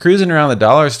cruising around the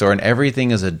dollar store and everything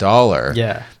is $1.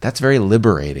 Yeah. That's very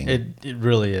liberating. It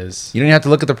really is. You don't even have to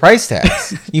look at the price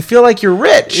tags. You feel like you're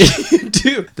rich. You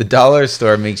do. The dollar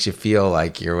store makes you feel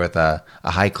like you're with a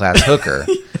high-class hooker,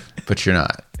 but you're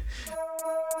not.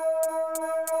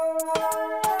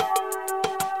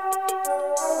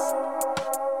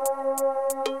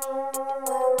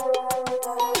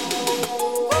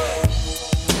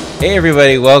 Hey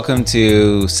everybody, welcome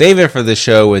to Save It for the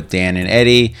Show with Dan and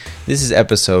Eddie. This is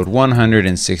episode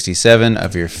 167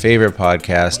 of your favorite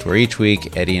podcast, where each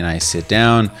week Eddie and I sit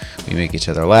down, we make each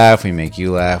other laugh, we make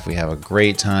you laugh, we have a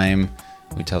great time,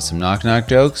 we tell some knock-knock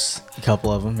jokes. A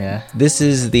couple of them, yeah. This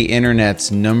is the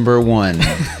internet's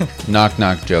 #1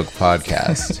 knock-knock joke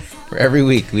podcast, where every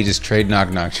week we just trade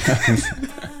knock-knock jokes.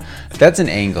 That's an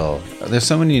angle. There's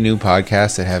so many new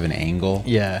podcasts that have an angle.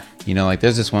 Yeah. You know, like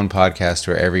there's this one podcast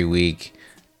where every week,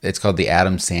 it's called the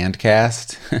Adam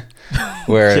Sandcast,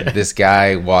 where this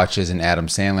guy watches an Adam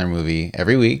Sandler movie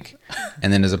every week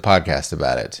and then does a podcast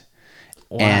about it.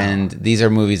 Wow. And these are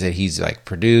movies that he's like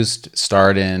produced,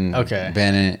 starred in,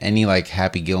 been in, any like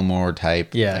Happy Gilmore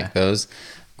type, like those,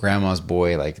 Grandma's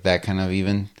Boy, like that kind of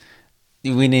even.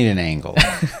 We need an angle.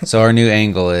 So our new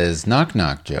angle is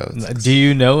knock-knock jokes. Do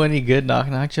you know any good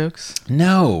knock-knock jokes?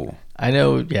 No. I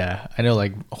know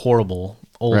like horrible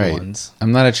old ones.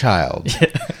 I'm not a child.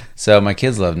 So my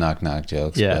kids love knock-knock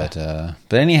jokes. Yeah.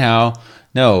 But anyhow,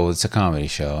 no, it's a comedy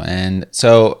show. And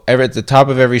so at the top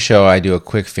of every show, I do a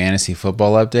quick fantasy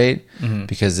football update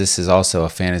because this is also a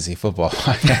fantasy football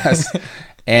podcast.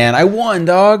 And I won,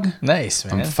 dog. Nice,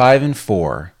 man. I'm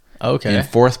 5-4. Okay. In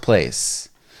 4th place.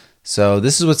 So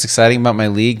this is what's exciting about my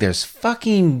league. There's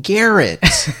fucking Garrett.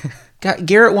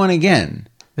 Garrett won again.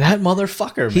 That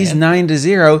motherfucker, man. He's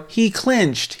 9-0. He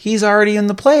clinched. He's already in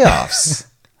the playoffs.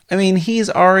 I mean,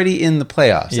 he's already in the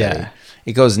playoffs. Yeah. Eddie.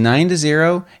 It goes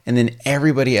 9-0, and then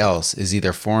everybody else is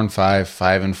either 4-5,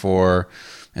 5-4,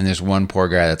 and there's one poor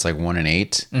guy that's like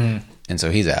 1-8, and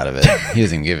so he's out of it. He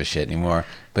doesn't even give a shit anymore.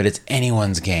 But it's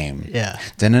anyone's game. Yeah.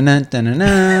 Da-na-na,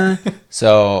 da-na-na.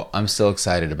 So I'm still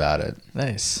excited about it.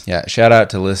 Nice. Yeah. Shout out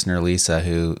to listener Lisa,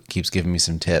 who keeps giving me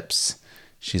some tips.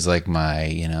 She's like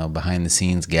my, behind the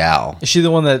scenes gal. Is she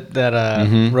the one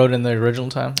that wrote in the original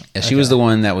time? Yeah, she was the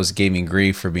one that gave me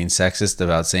grief for being sexist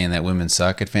about saying that women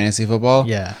suck at fantasy football.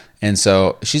 Yeah. And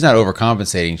so she's not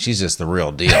overcompensating. She's just the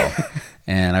real deal.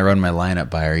 And I run my lineup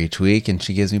by her each week, and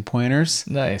she gives me pointers.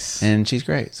 Nice. And she's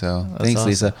great. So thanks, awesome.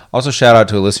 Lisa. Also, shout out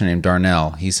to a listener named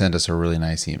Darnell. He sent us a really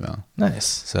nice email. Nice.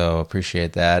 So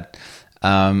appreciate that.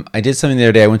 I did something the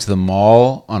other day. I went to the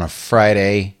mall on a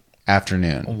Friday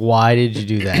afternoon. Why did you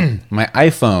do that? My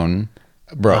iPhone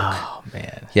broke. Oh,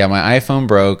 man. Yeah, my iPhone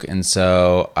broke, and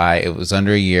so it was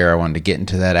under a year. I wanted to get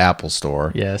into that Apple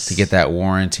store to get that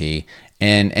warranty.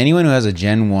 And anyone who has a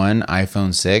Gen 1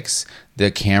 iPhone 6,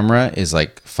 the camera is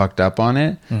like fucked up on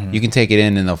it. You can take it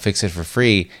in and they'll fix it for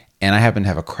free. And I happen to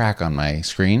have a crack on my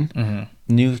screen.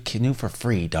 New for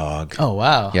free, dog. Oh,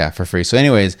 wow. Yeah, for free. So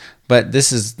anyways, but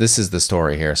this is the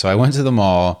story here. So I went to the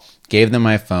mall, gave them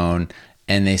my phone,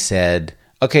 and they said,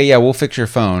 okay, yeah, we'll fix your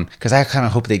phone. Because I kind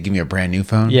of hope they'd give me a brand new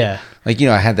phone. Yeah. Like,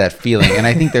 I had that feeling. And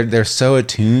I think they're so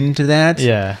attuned to that.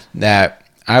 Yeah. That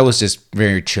I was just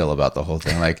very chill about the whole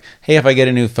thing. Like, hey, if I get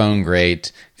a new phone,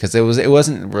 great. Because it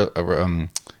wasn't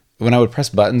when I would press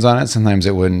buttons on it, sometimes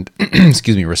it wouldn't,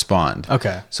 respond.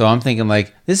 Okay. So I'm thinking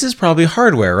like, this is probably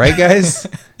hardware, right, guys?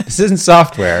 This isn't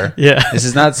software. Yeah. This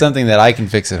is not something that I can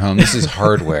fix at home. This is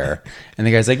hardware. And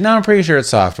the guy's like, no, I'm pretty sure it's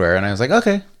software. And I was like,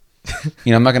 okay.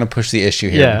 I'm not going to push the issue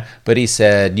here. Yeah. But he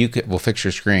said, we'll fix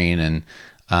your screen.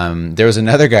 And there was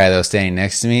another guy that was standing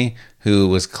next to me who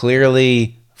was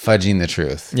clearly fudging the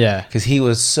truth. Yeah. Because he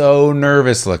was so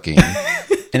nervous looking.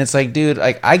 And it's like, dude,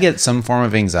 like I get some form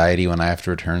of anxiety when I have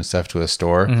to return stuff to a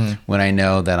store when I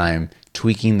know that I'm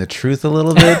tweaking the truth a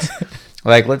little bit.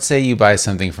 Like, let's say you buy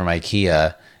something from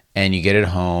IKEA and you get it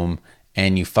home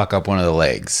and you fuck up one of the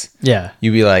legs. Yeah.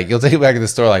 You'll take it back to the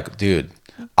store like, dude,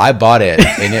 I bought it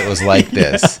and it was like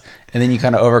this. And then you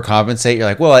kind of overcompensate. You're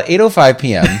like, well, at 8:05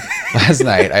 p.m. last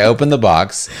night, I opened the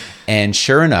box and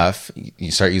sure enough,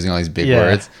 you start using all these big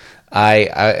words.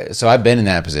 So I've been in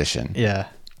that position. Yeah.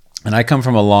 And I come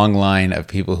from a long line of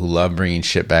people who love bringing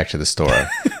shit back to the store.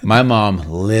 My mom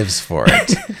lives for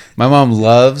it. My mom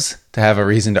loves to have a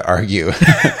reason to argue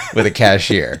with a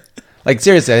cashier. Like,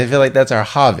 seriously, I feel like that's our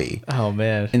hobby. Oh,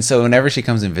 man. And so whenever she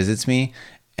comes and visits me,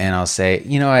 and I'll say,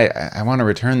 I want to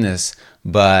return this,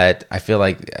 but I feel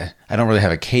like I don't really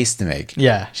have a case to make.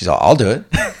 Yeah. She's all, I'll do it.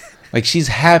 Like, she's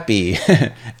happy.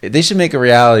 They should make a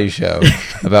reality show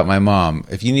about my mom.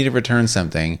 If you need to return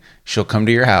something, she'll come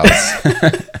to your house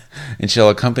and she'll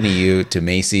accompany you to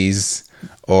Macy's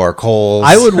or Kohl's.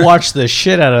 I would watch the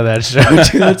shit out of that show,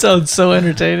 too. That sounds so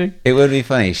entertaining. It would be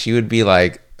funny. She would be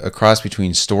like a cross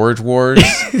between Storage Wars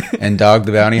and Dog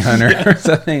the Bounty Hunter or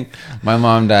something. My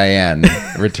mom, Diane,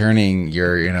 returning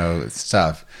your,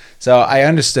 stuff. So I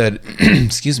understood.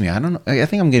 Excuse me. I don't know. I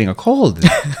think I'm getting a cold,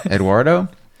 Eduardo.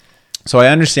 So I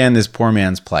understand this poor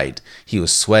man's plight. He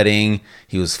was sweating.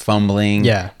 He was fumbling.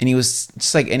 Yeah. And he was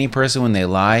just like any person when they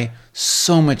lie,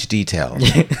 so much detail.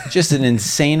 Just an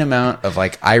insane amount of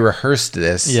I rehearsed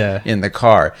this in the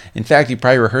car. In fact, he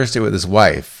probably rehearsed it with his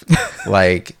wife.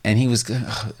 And he was...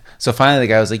 So finally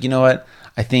the guy was like, you know what?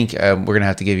 I think we're going to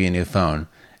have to give you a new phone.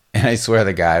 And I swear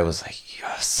the guy was like,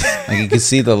 yes. You could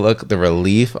see the look, the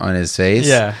relief on his face.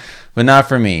 Yeah. But not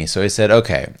for me. So he said,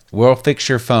 okay, we'll fix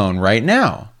your phone right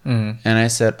now. Mm-hmm. And I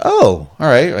said, oh, all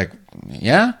right.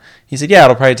 Yeah? He said, yeah,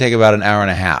 it'll probably take about an hour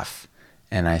and a half.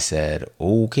 And I said,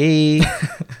 okay.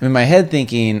 In my head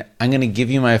thinking, I'm going to give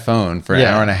you my phone for an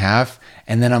hour and a half.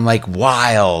 And then I'm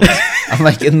wild. I'm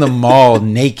in the mall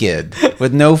naked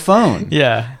with no phone.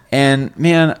 Yeah. And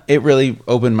man, it really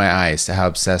opened my eyes to how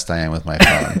obsessed I am with my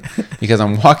phone. Because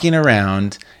I'm walking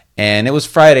around. And it was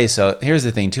Friday, so here's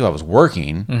the thing, too. I was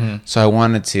working, so I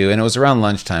wanted to, and it was around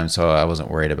lunchtime, so I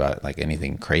wasn't worried about,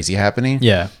 anything crazy happening.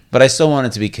 Yeah. But I still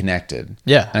wanted to be connected.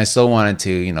 Yeah. And I still wanted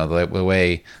to, the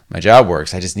way my job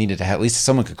works, I just needed to have, at least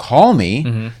someone could call me.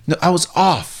 Mm-hmm. No, I was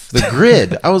off the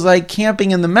grid. I was,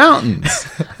 camping in the mountains.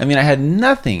 I mean, I had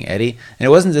nothing, Eddie. And it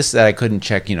wasn't just that I couldn't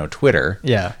check, Twitter.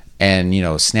 Yeah. And,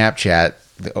 Snapchat,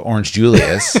 the Orange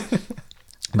Julius.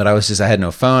 But I had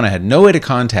no phone. I had no way to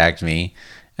contact me.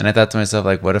 And I thought to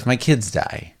myself, what if my kids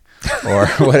die? Or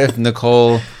what if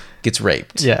Nicole gets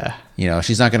raped? Yeah.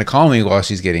 She's not going to call me while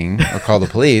she's or call the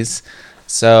police.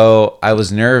 So I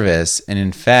was nervous. And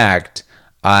in fact,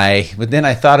 but then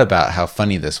I thought about how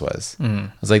funny this was.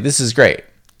 I was like, this is great.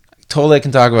 Totally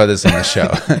can talk about this on the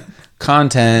show.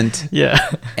 Content. Yeah.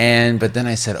 But then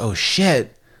I said, oh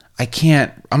shit,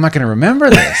 I'm not going to remember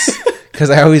this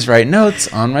because I always write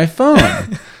notes on my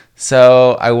phone.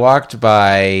 So I walked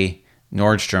by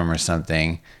Nordstrom or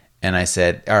something, and I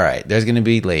said, all right, there's going to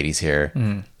be ladies here.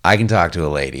 I can talk to a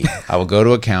lady. I will go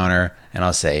to a counter and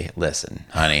I'll say, listen,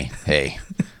 honey, hey,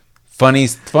 funny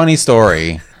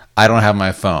story. I don't have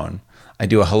my phone. I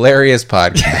do a hilarious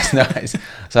podcast.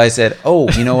 So I said, oh,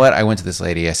 you know what? I went to this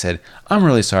lady. I said, I'm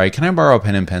really sorry. Can I borrow a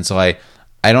pen and pencil? I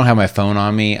don't have my phone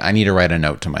on me. I need to write a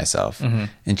note to myself.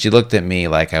 And she looked at me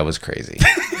like I was crazy,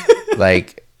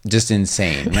 just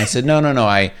insane. And I said, no.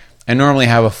 I normally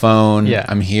have a phone. Yeah.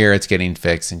 I'm here. It's getting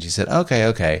fixed. And she said,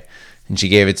 okay. And she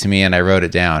gave it to me and I wrote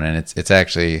it down. And it's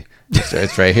actually,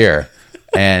 it's right here.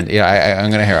 And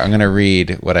I'm going to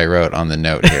read what I wrote on the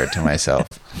note here to myself.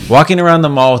 Walking around the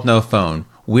mall with no phone.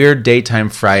 Weird daytime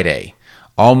Friday.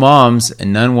 All moms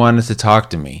and none wanted to talk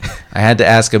to me. I had to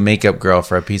ask a makeup girl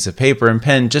for a piece of paper and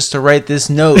pen just to write this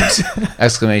note! !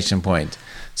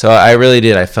 So I really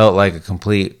did. I felt like a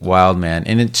complete wild man.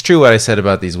 And it's true what I said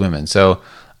about these women. So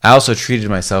I also treated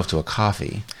myself to a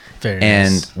coffee. Very nice.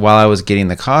 And while I was getting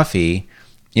the coffee,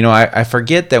 I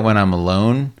forget that when I'm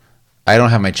alone, I don't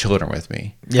have my children with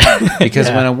me. Yeah. Because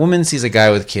when a woman sees a guy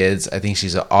with kids, I think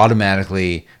she's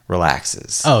automatically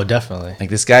relaxes. Oh, definitely.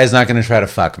 This guy's not going to try to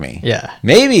fuck me. Yeah.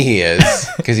 Maybe he is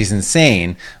because he's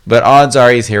insane, but odds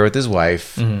are he's here with his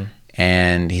wife.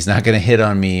 And he's not going to hit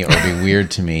on me or be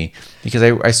weird to me because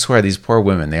I swear these poor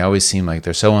women, they always seem like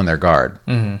they're so on their guard.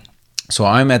 So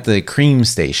I'm at the cream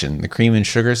station, the cream and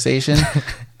sugar station,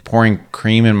 pouring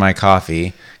cream in my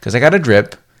coffee because I got a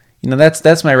drip.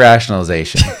 That's my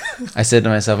rationalization. I said to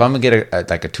myself, I'm going to get a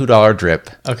 $2 drip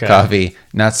coffee,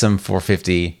 not some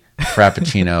 $4.50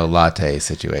 Frappuccino latte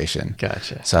situation.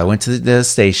 Gotcha. So I went to the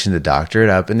station to doctor it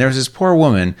up, and there was this poor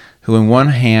woman who in one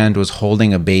hand was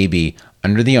holding a baby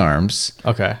under the arms.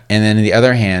 Okay. And then in the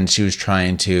other hand, she was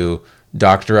trying to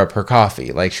doctor up her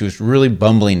coffee. She was really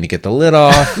bumbling to get the lid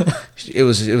off. It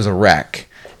was a wreck.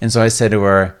 And so I said to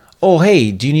her, oh,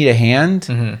 hey, do you need a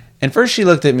hand? And first she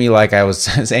looked at me like I was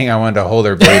saying I wanted to hold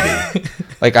her baby.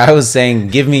 I was saying,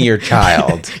 give me your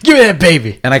child. Give me that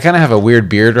baby. And I kind of have a weird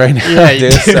beard right now. Yeah, you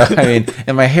do. So,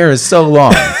 and my hair is so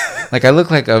long. I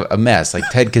look like a mess, like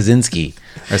Ted Kaczynski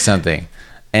or something.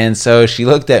 And so she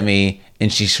looked at me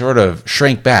and she sort of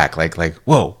shrank back like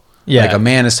whoa. Yeah. A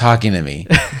man is talking to me.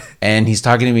 And he's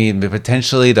talking to me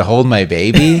potentially to hold my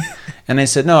baby. And I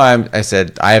said, no, I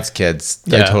said, I have kids.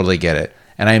 Yeah. I totally get it.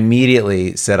 And I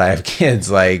immediately said, I have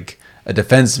kids, like a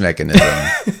defense mechanism.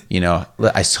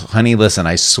 Honey, listen,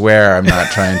 I swear I'm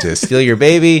not trying to steal your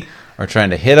baby or trying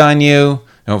to hit on you.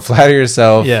 Don't flatter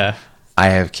yourself. Yeah. I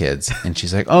have kids. And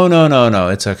she's like, oh, no,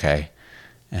 it's okay.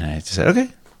 And I just said, okay.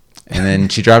 And then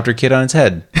she dropped her kid on its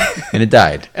head, and it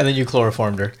died. And then you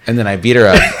chloroformed her. And then I beat her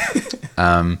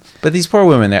up. But these poor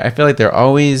women, I feel like they're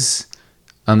always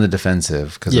on the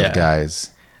defensive because of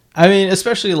guys. I mean,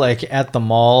 especially like at the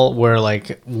mall where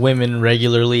like women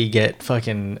regularly get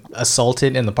fucking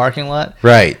assaulted in the parking lot.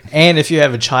 Right. And if you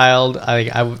have a child,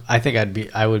 I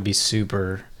think I would be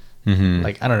super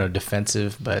like, I don't know,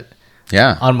 defensive, but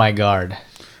on my guard.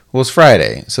 Well, it's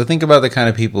Friday, so think about the kind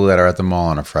of people that are at the mall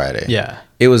on a Friday. Yeah.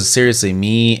 It was seriously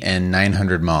me and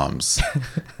 900 moms,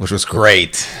 which was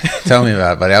great. Tell me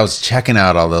about it. But I was checking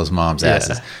out all those moms'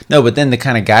 asses. No, but then the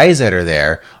kind of guys that are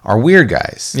there are weird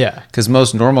guys. Yeah. Because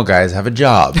most normal guys have a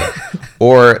job.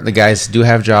 Or the guys do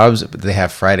have jobs, but they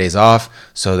have Fridays off,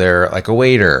 so they're like a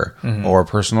waiter or a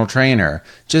personal trainer.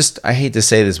 Just, I hate to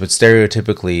say this, but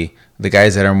stereotypically, the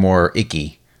guys that are more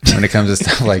icky when it comes to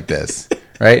stuff like this.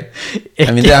 Right?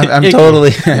 I mean, I'm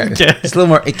totally, it's a little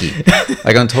more icky.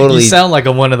 Like I'm totally. You sound like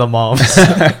one of the moms.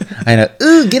 I know.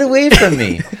 Ooh, get away from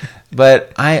me.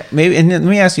 But maybe, and let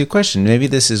me ask you a question. Maybe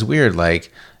this is weird.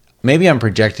 Like maybe I'm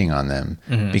projecting on them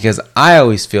because I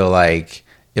always feel like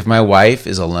if my wife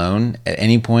is alone at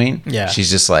any point, she's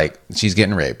just like, she's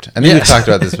getting raped. I think we've talked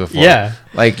about this before.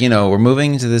 Like, we're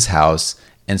moving into this house.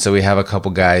 And so we have a couple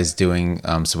guys doing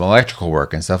some electrical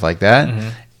work and stuff like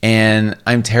that. And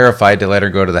I'm terrified to let her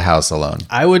go to the house alone.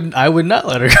 I would not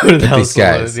let her go to the house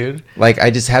alone, dude. Like, I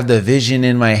just have the vision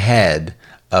in my head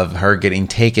of her getting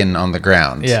taken on the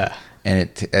ground. Yeah.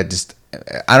 And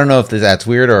I don't know if that's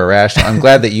weird or irrational. I'm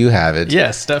glad that you have it.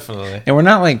 Yes, definitely. And we're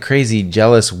not like crazy,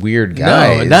 jealous, weird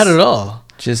guys. No, not at all.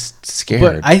 Just scared.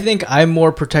 But I think I'm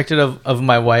more protective of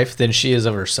my wife than she is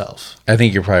of herself. I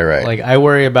think you're probably right. Like, I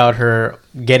worry about her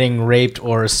getting raped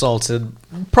or assaulted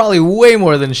probably way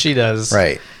more than she does.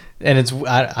 Right. And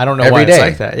I don't know why it's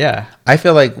like that. Yeah. I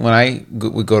feel like when I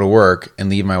would go to work and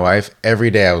leave my wife,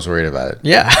 every day I was worried about it.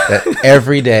 Yeah. That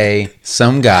every day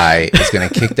some guy is going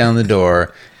to kick down the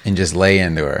door and just lay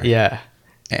into her. Yeah.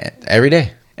 And every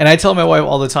day. And I tell my wife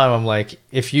all the time, I'm like,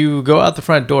 if you go out the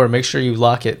front door, make sure you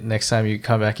lock it next time you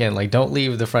come back in. Like, don't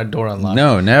leave the front door unlocked.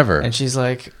 No, never. And she's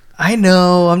like, I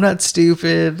know, I'm not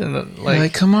stupid. And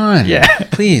like, come on. Yeah.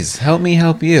 Please, help me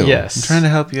help you. Yes. I'm trying to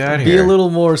help you out here. Be a little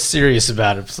more serious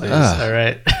about it, please. All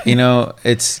right.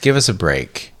 Give us a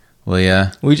break, will ya?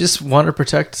 We just want to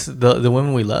protect the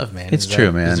women we love, man. It's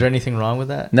true, man. Is there anything wrong with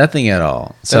that? Nothing at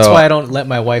all. That's why I don't let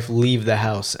my wife leave the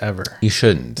house ever. You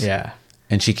shouldn't. Yeah.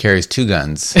 And she carries 2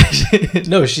 guns.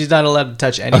 No, she's not allowed to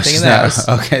touch anything in the house.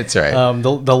 Okay, that's right.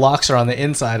 The locks are on the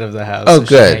inside of the house. Oh, so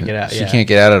good. She can't get out. She can't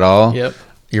get out at all? Yep.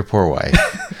 Your poor wife.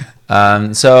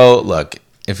 So, look,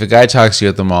 if a guy talks to you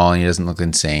at the mall and he doesn't look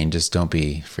insane, just don't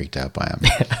be freaked out by him.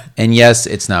 And yes,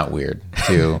 it's not weird,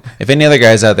 too. If any other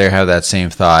guys out there have that same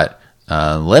thought,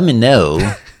 let me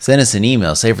know. Send us an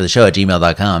email,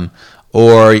 savefortheshow@gmail.com.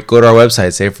 Or go to our website,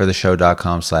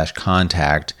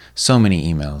 savefortheshow.com/contact. So many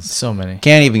emails. So many.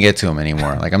 Can't even get to them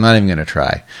anymore. Like, I'm not even going to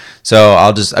try. So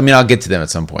I'll get to them at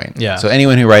some point. Yeah. So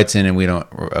anyone who writes in and we don't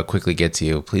quickly get to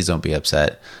you, please don't be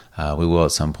upset. We will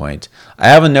at some point. I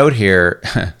have a note here.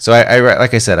 So I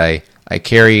like I said, I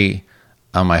carry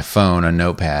on my phone a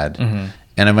notepad. And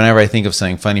whenever I think of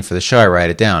something funny for the show, I write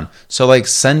it down. So like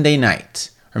Sunday night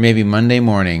or maybe Monday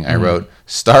morning, I wrote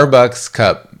Starbucks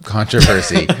cup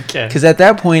controversy. Because at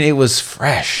that point it was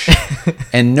fresh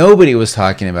and nobody was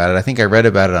talking about it. I think I read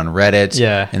about it on Reddit.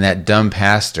 Yeah. And that dumb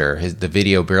pastor, the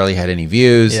video barely had any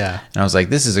views. Yeah. And I was like,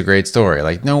 this is a great story.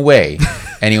 Like, no way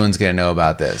anyone's going to know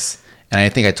about this. And I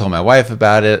think I told my wife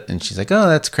about it and she's like, oh,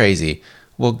 that's crazy.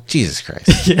 Well, Jesus Christ.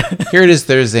 Here it is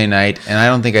Thursday night, and I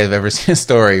don't think I've ever seen a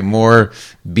story more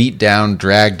beat down,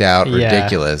 dragged out,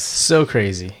 ridiculous. So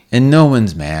crazy. And no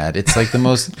one's mad. It's like the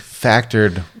most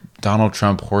factored Donald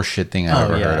Trump horseshit thing I've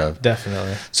ever heard of.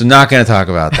 Definitely. So not going to talk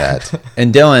about that.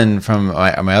 And Dylan from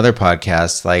my other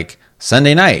podcast, like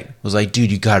Sunday night, was like,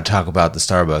 dude, you got to talk about the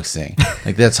Starbucks thing.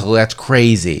 Like, that's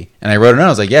crazy. And I wrote it down. I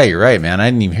was like, yeah, you're right, man. I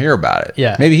didn't even hear about it.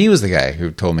 Yeah. Maybe he was the guy who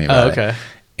told me about it.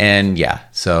 And yeah,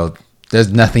 so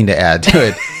there's nothing to add to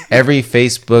it. Every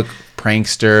Facebook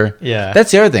prankster. Yeah.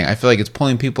 That's the other thing. I feel like it's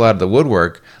pulling people out of the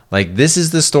woodwork. Like, this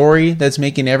is the story that's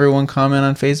making everyone comment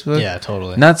on Facebook. Yeah,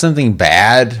 totally. Not something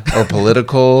bad or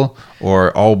political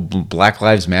or all Black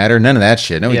Lives Matter. None of that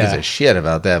shit. Nobody gives a shit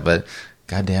about that. But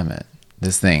God damn it.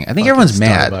 This thing. I think everyone's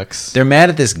mad. They're mad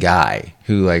at this guy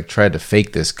who like tried to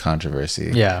fake this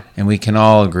controversy. Yeah. And we can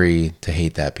all agree to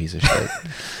hate that piece of shit.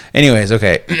 Anyways,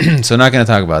 okay. So not going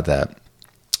to talk about that.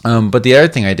 But the other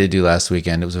thing I did do last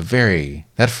weekend, it was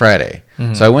that Friday.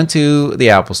 So I went to the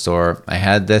Apple store. I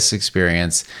had this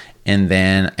experience, and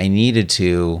then I needed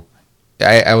to.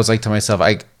 I was like to myself,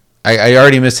 I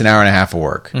already missed an hour and a half of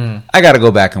work. I got to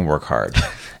go back and work hard.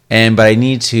 But I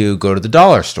need to go to the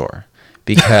dollar store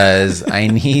because I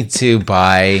need to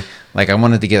buy, like, I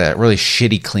wanted to get that really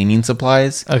shitty cleaning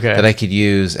supplies that I could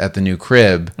use at the new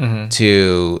crib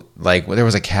to, like, there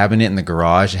was a cabinet in the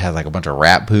garage that had like a bunch of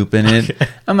rat poop in it.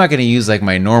 I'm not going to use like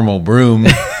my normal broom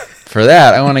for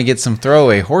that. I want to get some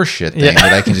throwaway horse shit thing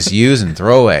that I can just use and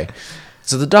throw away.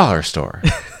 So the dollar store,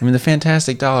 I mean, the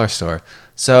fantastic dollar store.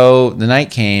 So the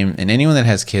night came, and anyone that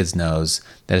has kids knows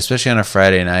that, especially on a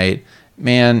Friday night,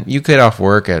 man, you get off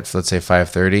work at, let's say,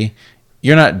 5:30.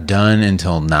 You're not done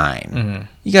until 9.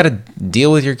 You got to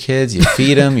deal with your kids. You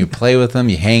feed them, you play with them,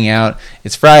 you hang out.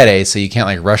 It's Friday, so you can't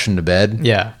like rush them to bed.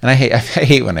 Yeah. And I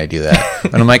hate when I do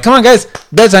that. When I'm like, come on, guys,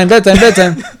 bedtime.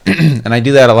 And I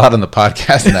do that a lot on the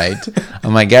podcast night.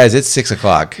 I'm like, guys, it's 6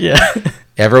 o'clock. Yeah.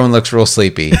 Everyone looks real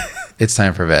sleepy. It's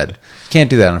time for bed. Can't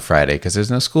do that on Friday because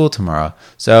there's no school tomorrow.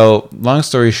 So long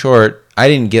story short, I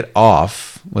didn't get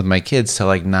off with my kids till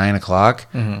like 9 o'clock.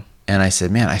 And I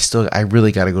said, man, I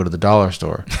really got to go to the dollar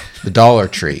store, the Dollar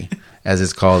Tree, as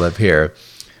it's called up here.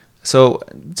 So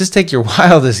just take your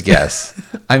wildest guess.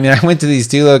 I mean, I went to these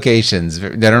 2 locations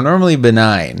that are normally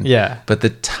benign. Yeah. But the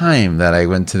time that I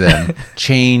went to them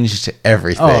changed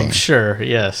everything. Oh, I'm sure.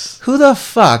 Yes. Who the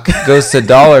fuck goes to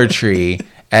Dollar Tree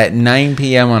at 9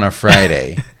 p.m. on a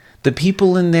Friday? The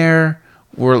people in there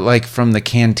were like from the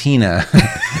cantina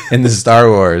in the Star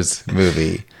Wars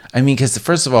movie. I mean, because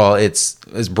first of all, it's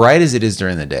as bright as it is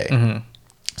during the day.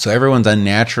 So everyone's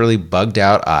unnaturally bugged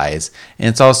out eyes. And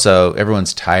it's also,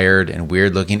 everyone's tired and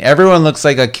weird looking. Everyone looks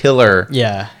like a killer.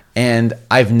 Yeah. And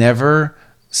I've never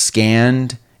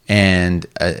scanned and,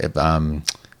 what am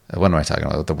I talking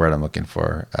about? The word I'm looking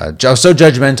for. So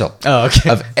judgmental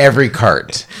of every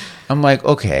cart. I'm like,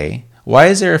 okay, why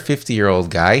is there a 50-year-old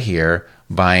guy here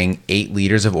buying 8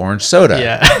 liters of orange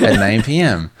soda at 9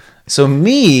 p.m.? So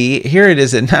here it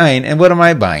is at 9, and what am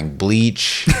I buying?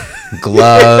 Bleach,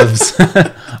 gloves,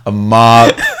 a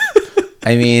mop,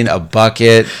 a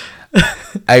bucket.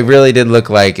 I really did look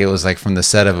like it was like from the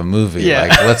set of a movie. Yeah.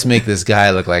 Like, let's make this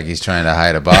guy look like he's trying to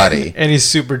hide a body. And he's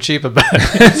super cheap about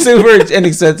it. Super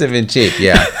inexpensive and cheap,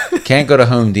 yeah. Can't go to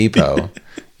Home Depot.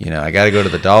 I got to go to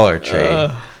the Dollar Tree.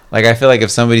 Like, I feel like if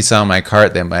somebody saw my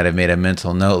cart, they might have made a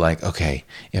mental note like, okay,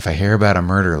 if I hear about a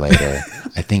murder later,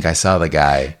 I think I saw the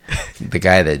guy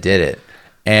that did it.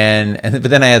 But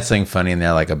then I had something funny in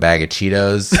there, like a bag of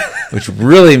Cheetos, which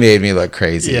really made me look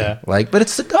crazy. Yeah. But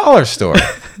it's the dollar store.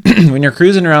 When you're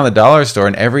cruising around the dollar store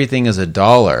and everything is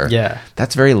 $1,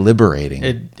 that's very liberating.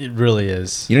 It really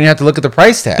is. You don't have to look at the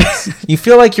price tags. You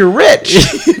feel like you're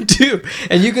rich. You do.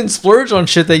 And you can splurge on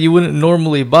shit that you wouldn't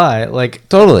normally buy. Like,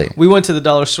 totally. We went to the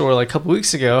dollar store like a couple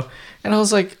weeks ago, and I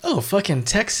was like, oh, fucking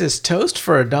Texas toast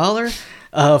for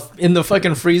 $1? In the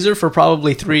fucking freezer for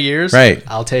probably 3 years? Right.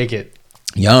 I'll take it.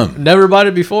 Yum. Never bought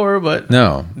it before, but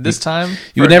no, this time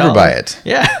you would never buy it.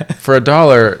 Yeah. For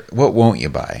 $1, what won't you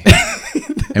buy?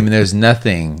 There's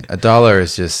nothing. $1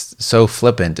 is just so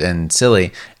flippant and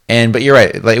silly. But you're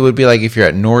right. Like, it would be like if you're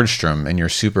at Nordstrom and you're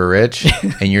super rich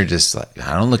and you're just like,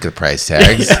 I don't look at price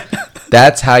tags. Yeah.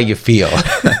 That's how you feel.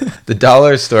 The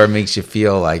dollar store makes you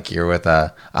feel like you're with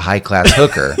a high class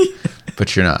hooker,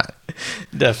 but you're not.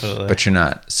 Definitely. But you're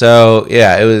not. So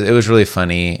yeah, it was really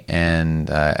funny, and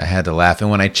I had to laugh. And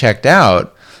when I checked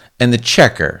out, and the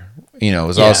checker,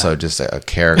 was also just a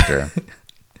character.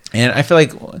 And I feel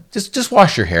like just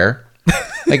wash your hair.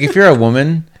 Like, if you're a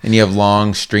woman and you have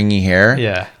long stringy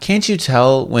hair, can't you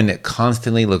tell when it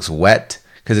constantly looks wet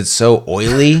because it's so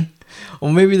oily?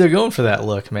 Well, maybe they're going for that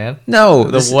look, man. No,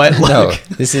 wet look. No,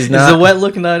 this is not. Is the wet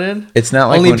look not in? It's not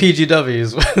like only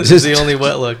PGWs. This is the only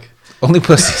wet look. Only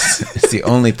pussies. It's the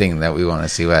only thing that we want to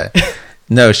see wet.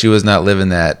 No, she was not living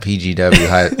that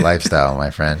PGW lifestyle,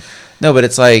 my friend. No, but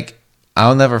it's like,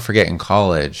 I'll never forget in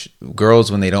college,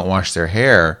 girls, when they don't wash their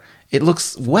hair, it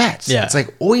looks wet. Yeah. It's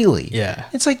like oily. Yeah.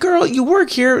 It's like, girl, you work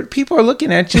here. People are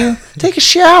looking at you. Take a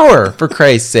shower, for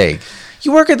Christ's sake.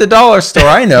 You work at the dollar store,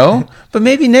 I know. But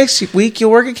maybe next week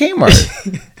you'll work at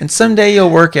Kmart. And someday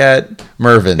you'll work at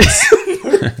Mervyn's.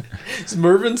 Is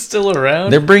Mervyn still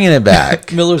around? They're bringing it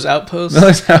back. Miller's Outpost?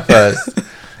 Miller's Outpost.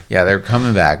 Yeah, they're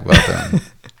coming back, both of them.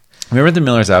 Remember the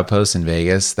Miller's Outpost in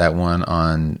Vegas? That one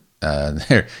on...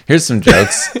 here's some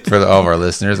jokes for all of our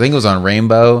listeners. I think it was on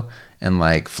Rainbow and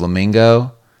like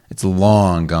Flamingo. It's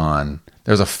long gone.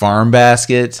 There's a Farm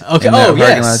Basket. Okay. In that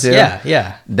parking lot too.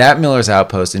 Yeah. That Miller's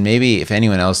Outpost, and maybe if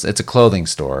anyone else, it's a clothing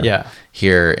store. Yeah.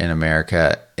 Here in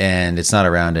America, and it's not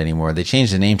around anymore. They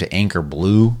changed the name to Anchor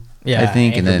Blue. Yeah, I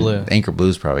think, Anchor Blue. Anchor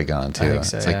Blue's probably gone too.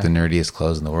 So, it's like the nerdiest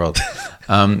clothes in the world.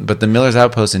 But the Miller's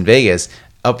Outpost in Vegas,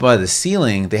 up by the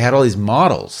ceiling, they had all these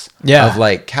models of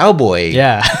like cowboy,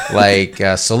 like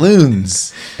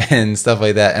saloons and stuff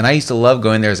like that. And I used to love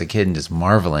going there as a kid and just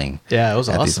marveling it was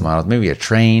at awesome. these models. Maybe a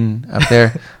train up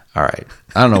there. All right.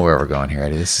 I don't know where we're going here,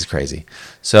 Eddie. This is crazy.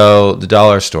 So the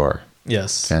dollar store.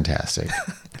 Yes. Fantastic.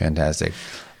 Fantastic.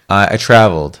 I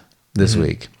traveled this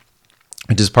week,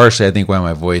 which is partially, I think, why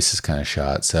my voice is kind of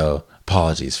shot. So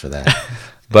apologies for that.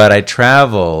 But I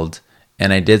traveled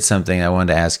and I did something I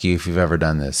wanted to ask you if you've ever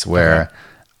done this, where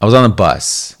I was on the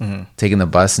bus, taking the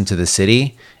bus into the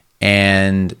city,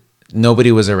 and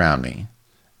nobody was around me.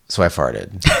 So I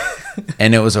farted.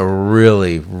 And it was a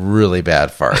really, really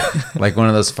bad fart. Like one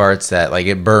of those farts that like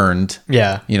it burned.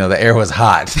 Yeah. You know, the air was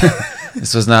hot.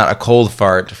 This was not a cold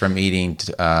fart from eating,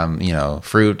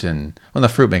 fruit. And well, the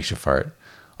fruit makes you fart.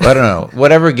 Well, I don't know.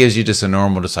 Whatever gives you just a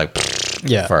normal, just like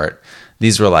fart.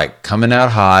 These were like coming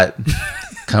out hot,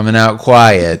 coming out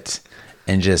quiet,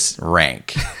 and just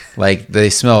rank. Like they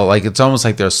smell like it's almost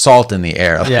like there's salt in the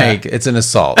air. Like it's an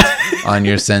assault on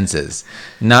your senses.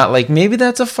 Not like maybe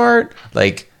that's a fart.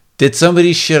 Like, did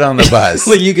somebody shit on the bus?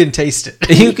 Like you can taste it.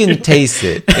 You can taste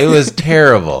it. It was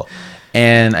terrible.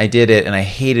 And I did it and I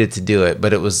hated to do it,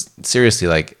 but it was seriously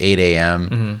like 8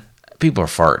 a.m. People are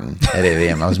farting at 8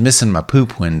 a.m. I was missing my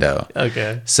poop window.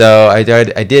 Okay. So I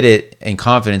did it in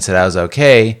confidence that I was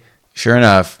okay. Sure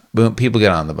enough, boom, people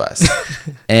get on the bus.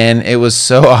 And it was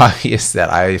so obvious that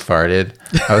I farted.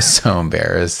 I was so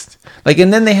embarrassed. Like,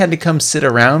 and then they had to come sit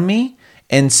around me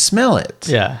and smell it.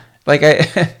 Yeah. Like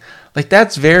like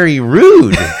that's very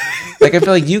rude. Like I feel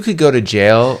like you could go to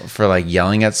jail for like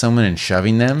yelling at someone and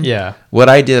shoving them. Yeah. What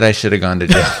I did, I should have gone to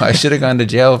jail. I should have gone to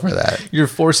jail for that. You're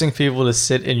forcing people to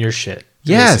sit in your shit.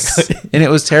 Yes. Basically. And it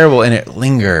was terrible and it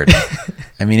lingered.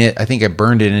 I mean, I think I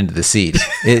burned it into the seat.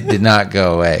 It did not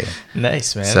go away.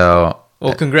 Nice, man. So,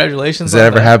 well, congratulations. Has that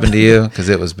ever happened to you? Because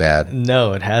it was bad.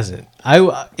 No, it hasn't.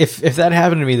 If that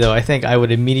happened to me though, I think I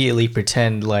would immediately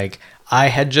pretend like I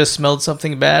had just smelled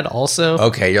something bad also.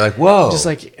 Okay, you're like, whoa. Just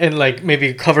like, and like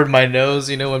maybe covered my nose,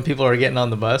 when people are getting on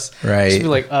the bus. Right. Just be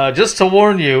like, just to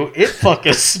warn you, it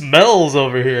fucking smells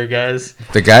over here, guys.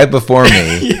 The guy before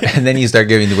me, and then you start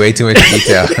giving way too much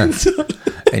detail,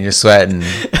 and you're sweating.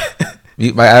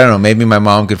 I don't know, maybe my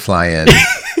mom could fly in,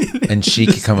 and she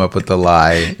could come up with the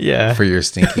lie for your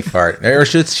stinky fart. Or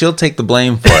she'll take the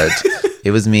blame for it.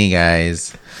 It was me,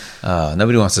 guys.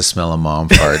 Nobody wants to smell a mom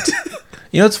fart.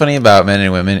 You know what's funny about men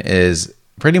and women is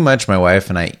pretty much my wife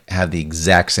and I have the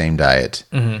exact same diet.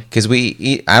 Because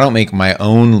I don't make my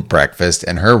own breakfast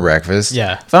and her breakfast.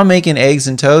 Yeah. If I'm making eggs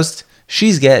and toast,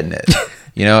 she's getting it.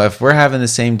 If we're having the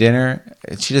same dinner,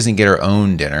 she doesn't get her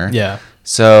own dinner. Yeah.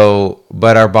 So,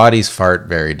 but our bodies fart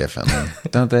very differently,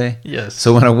 don't they? Yes.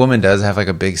 So when a woman does have like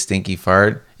a big stinky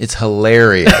fart, it's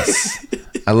hilarious.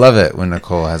 I love it when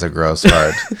Nicole has a gross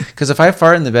fart. Because if I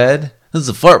fart in the bed, this is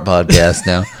a fart podcast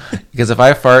now. Because if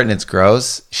I fart and it's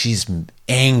gross, she's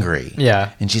angry.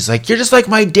 Yeah. And she's like, you're just like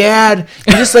my dad.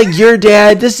 You're just like your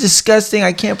dad. This is disgusting.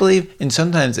 I can't believe. And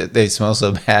sometimes they smell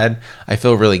so bad, I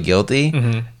feel really guilty.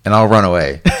 And I'll run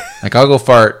away. Like I'll go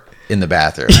fart in the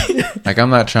bathroom. Like I'm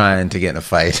not trying to get in a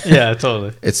fight. Yeah,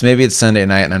 totally. Maybe it's Sunday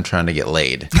night and I'm trying to get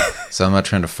laid. So I'm not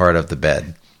trying to fart up the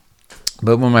bed.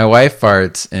 But when my wife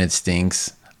farts and it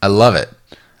stinks, I love it.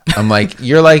 I'm like,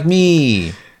 you're like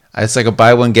me. It's like a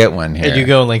buy one get one here. And you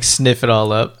go and like sniff it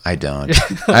all up. I don't.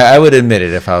 I would admit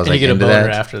it if I was and like you get into a boner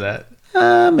that. After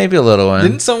that. Maybe a little one.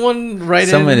 Didn't someone write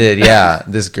Someone did, yeah.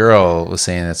 This girl was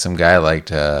saying that some guy liked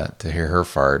to hear her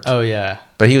fart. Oh yeah.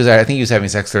 But I think he was having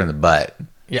sex with her in the butt.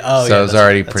 Yeah. Oh so yeah. it was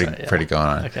already right, pretty going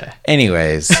on. Okay.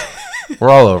 Anyways, we're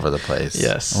all over the place.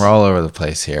 Yes. We're all over the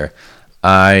place here.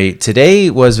 Today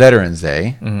was Veterans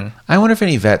Day. I wonder if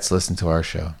any vets listen to our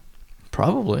show.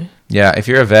 Probably. Yeah, if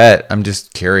you're a vet, I'm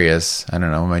just curious. I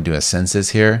don't know. Am I doing a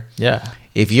census here? Yeah.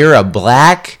 If you're a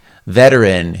black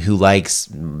veteran who likes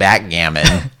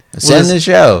backgammon, send the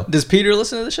show. Does Peter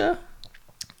listen to the show?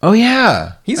 Oh,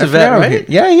 yeah. He's a vet, right?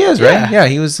 Yeah, he is, right? Yeah,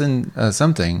 he was in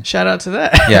something. Shout out to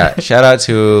that. Yeah, shout out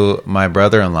to my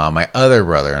brother-in-law, my other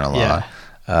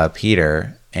brother-in-law,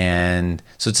 Peter. And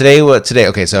so today,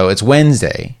 okay, so it's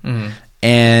Wednesday,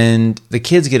 and the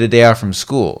kids get a day off from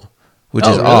school. Which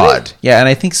is really odd. Yeah, and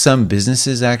I think some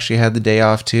businesses actually had the day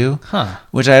off too. Huh.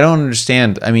 Which I don't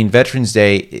understand. I mean, Veterans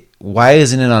Day, why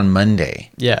isn't it on Monday?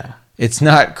 Yeah. It's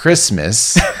not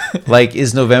Christmas. Like,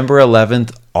 is November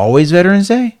 11th always Veterans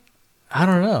Day? I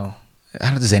don't know.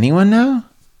 Does anyone know?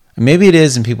 Maybe it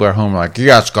is, and people are home like,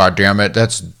 yes, goddammit,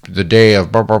 that's the day of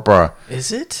blah, blah, blah.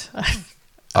 Is it?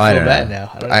 I feel bad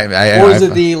now. Or is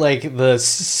it the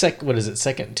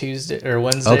second Tuesday or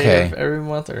Wednesday of every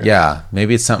month? Or? Yeah,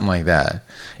 maybe it's something like that.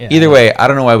 Yeah. Either way, I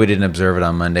don't know why we didn't observe it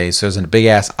on Monday. So it was in a big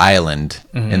ass island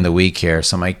in the week here.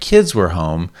 So my kids were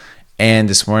home, and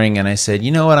this morning, and I said,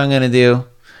 you know what I'm gonna do?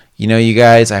 You know, you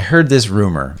guys, I heard this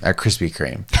rumor at Krispy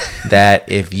Kreme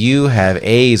that if you have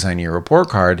A's on your report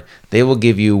card, they will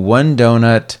give you 1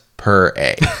 donut per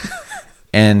A.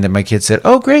 And my kids said,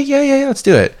 oh, great, yeah, let's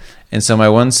do it. And so my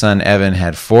one son, Evan,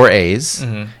 had 4 A's.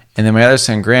 And then my other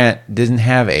son, Grant, didn't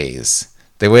have A's.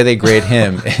 The way they grade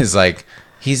him is like,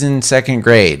 he's in 2nd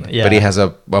grade, but he has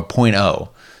a 0.0.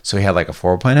 So he had like a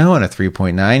 4.0 and a 3.9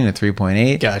 and a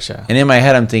 3.8. Gotcha. And in my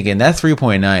head, I'm thinking, that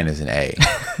 3.9 is an A.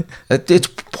 It's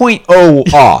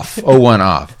 0.0 off, 0.1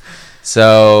 off.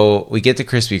 So we get to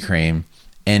Krispy Kreme,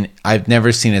 and I've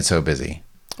never seen it so busy.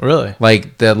 Really?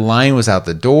 Like, the line was out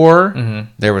the door.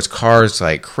 There was cars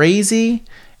like crazy.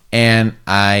 And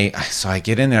I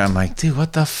get in there. I'm like, dude,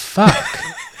 what the fuck?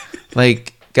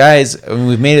 Like, guys, I mean,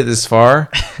 we've made it this far.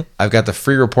 I've got the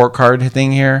free report card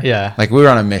thing here. Yeah. Like, we were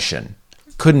on a mission.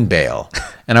 Couldn't bail.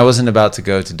 And I wasn't about to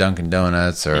go to Dunkin'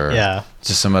 Donuts or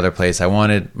just some other place. I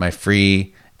wanted my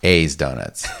free A's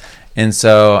donuts. And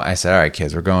so I said, all right,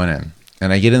 kids, we're going in.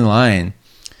 And I get in line,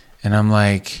 and I'm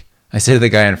like, I say to the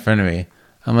guy in front of me,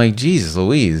 I'm like, Jesus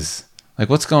Louise, like,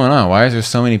 what's going on? Why is there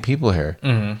so many people here?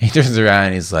 He turns around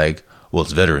and he's like, well,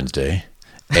 it's Veterans Day.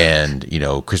 And, you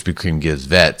know, Krispy Kreme gives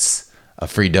vets a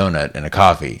free donut and a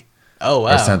coffee. Oh,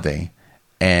 wow. Or something.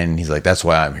 And he's like, that's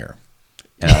why I'm here.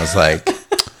 And I was like,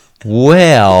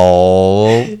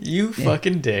 well, you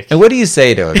fucking dick. And what do you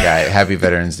say to a guy, Happy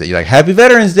Veterans Day? You're like, Happy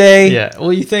Veterans Day. Yeah.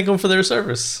 Well, you thank them for their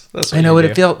service. That's what I know, but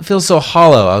it feels so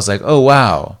hollow. I was like, oh,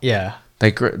 wow. Yeah.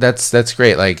 Like, that's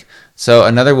great. Like, so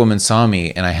another woman saw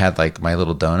me, and I had like my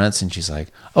little donuts, and she's like,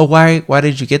 oh, why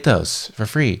did you get those for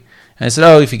free? And I said,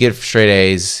 oh, if you get straight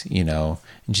A's, you know.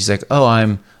 And she's like, oh,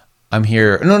 I'm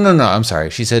here. No, I'm sorry.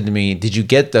 She said to me, did you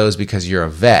get those because you're a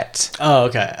vet? Oh,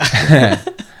 okay.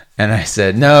 And I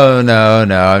said, no.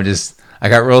 I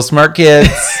got real smart kids,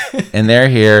 and they're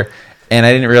here. And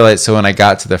I didn't realize, so when I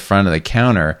got to the front of the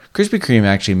counter, Krispy Kreme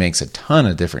actually makes a ton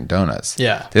of different donuts.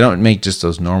 Yeah. They don't make just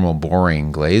those normal,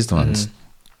 boring glazed ones.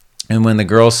 And when the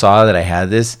girl saw that I had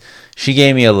this, she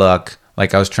gave me a look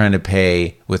like I was trying to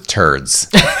pay with turds.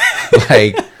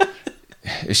 Like,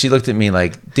 she looked at me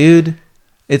like, dude,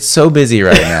 it's so busy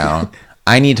right now.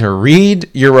 I need to read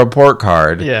your report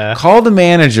card, call the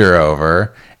manager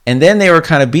over, and then they were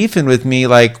kind of beefing with me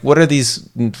like, what are these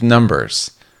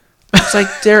numbers? It's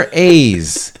like, they're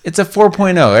A's. It's a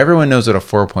 4.0. Everyone knows what a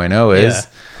 4.0 is.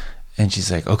 Yeah. And she's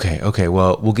like, okay,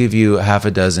 well, we'll give you half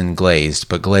a dozen glazed,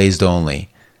 but glazed only.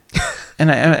 And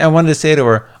I wanted to say to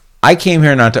her, I came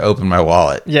here not to open my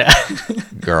wallet. Yeah.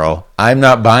 Girl, I'm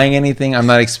not buying anything. I'm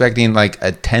not expecting like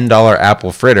a $10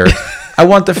 apple fritter. I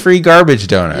want the free garbage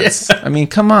donuts. Yeah. I mean,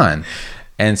 come on.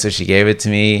 And so she gave it to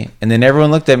me. And then everyone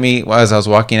looked at me as I was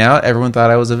walking out. Everyone thought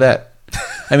I was a vet.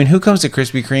 I mean, who comes to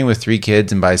Krispy Kreme with 3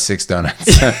 kids and buys 6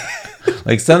 donuts?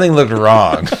 Like, something looked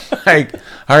wrong. Like,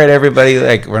 all right, everybody,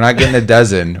 like, we're not getting a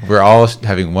dozen. We're all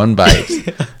having 1 bite.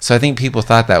 So I think people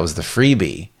thought that was the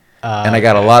freebie. And I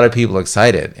got a lot of people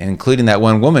excited, including that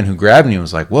one woman who grabbed me and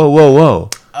was like, whoa.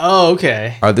 Oh,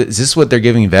 okay. Is this what they're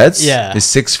giving vets? Yeah. Is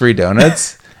 6 free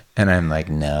donuts? And I'm like,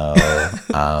 no.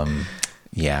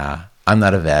 Yeah, I'm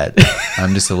not a vet.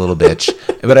 I'm just a little bitch.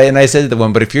 But I said to the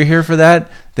one, but if you're here for that,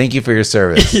 thank you for your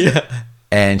service. Yeah.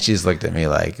 And she's looked at me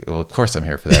like, well, of course I'm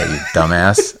here for that, you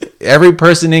dumbass. Every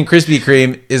person in Krispy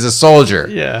Kreme is a soldier.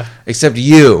 Yeah. Except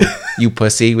you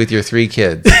pussy with your 3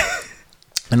 kids.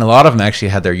 And a lot of them actually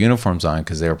had their uniforms on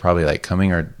because they were probably like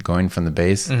coming or going from the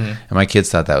base. And my kids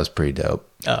thought that was pretty dope.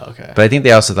 Oh, okay. But I think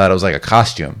they also thought it was like a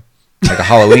costume. Like a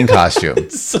Halloween costume.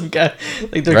 Some guy,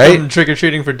 like they're coming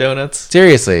trick-or-treating for donuts.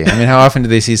 Seriously. I mean, how often do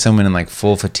they see someone in like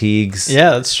full fatigues?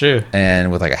 Yeah, that's true.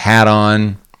 And with like a hat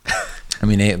on. I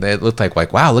mean, they looked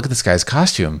like, wow, look at this guy's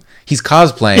costume. He's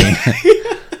cosplaying.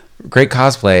 Great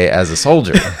cosplay as a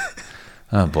soldier.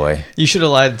 Oh, boy. You should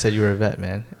have lied and said you were a vet,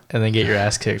 man. And then get your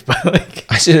ass kicked by like...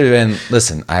 I should have been,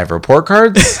 listen, I have report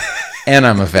cards and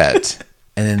I'm a vet.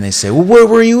 And then they say, well, where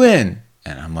were you in?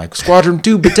 And I'm like, Squadron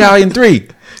 2, Battalion 3.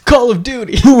 Call of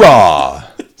Duty.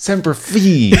 Hoorah! Semper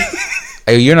Fi.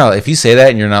 You're not. If you say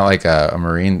that and you're not like a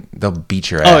Marine, they'll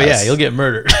beat your ass. Oh yeah, you'll get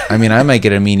murdered. I mean, I might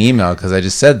get a mean email because I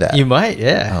just said that. You might,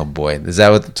 yeah. Oh boy, is that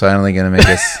what's finally going to make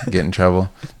us get in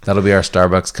trouble? That'll be our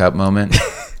Starbucks cup moment.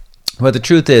 But the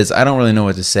truth is, I don't really know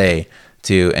what to say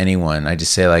to anyone. I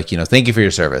just say like, thank you for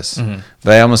your service. Mm-hmm.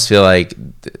 But I almost feel like,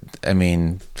 I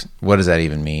mean, what does that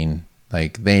even mean?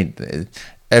 Like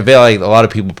I feel like a lot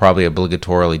of people probably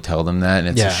obligatorily tell them that, and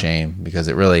it's a shame because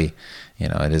it really,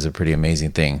 it is a pretty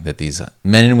amazing thing that these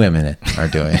men and women are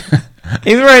doing.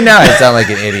 Even right now, I sound like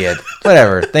an idiot.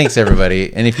 Whatever. Thanks,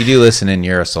 everybody. And if you do listen and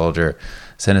you're a soldier,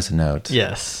 send us a note.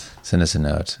 Yes. Send us a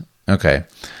note. Okay.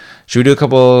 Should we do a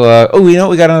couple? We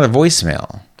got another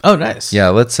voicemail. Oh, nice. Yeah.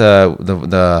 Let's.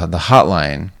 The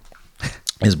hotline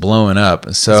is blowing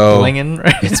up. So it's blinging.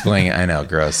 Right? It's blinging. I know.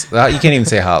 Gross. You can't even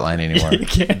say hotline anymore. You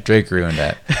can't. Drake ruined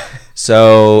that.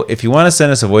 So if you want to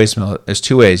send us a voicemail, there's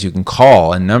two ways. You can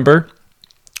call a number,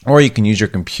 or you can use your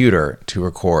computer to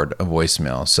record a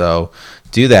voicemail. So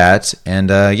do that. And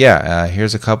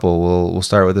here's a couple. We'll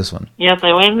start with this one. Yes,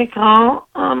 I wanted to call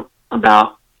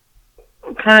about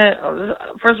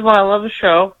first of all, I love the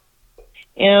show.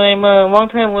 And I'm a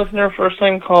long-time listener,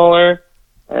 first-time caller.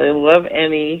 I love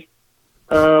Eddie.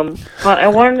 But I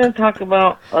wanted to talk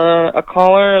about a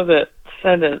caller that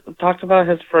talked about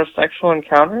his first sexual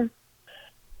encounter.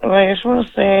 And I just want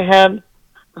to say I had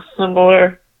a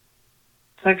similar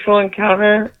sexual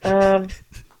encounter.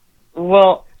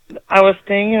 Well, I was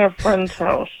staying in a friend's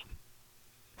house.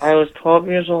 I was 12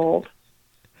 years old.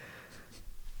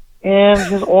 And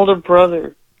his older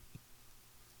brother,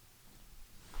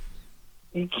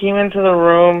 he came into the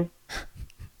room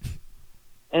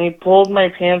and he pulled my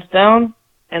pants down,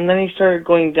 and then he started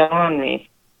going down on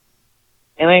me.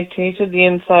 And I tasted the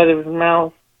inside of his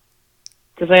mouth.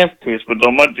 Because I have taste but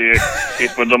on my dick,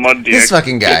 taste but on my dick. This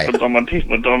fucking guy. Taste but on my teeth,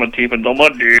 but on my teeth, but on my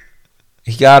dick.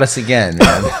 He got us again,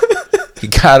 man. He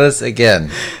got us again.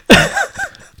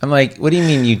 I'm like, what do you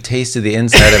mean you tasted the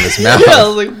inside of his mouth? Yeah, I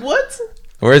was like, what?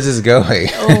 Where's this going?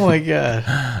 Oh my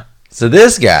god. So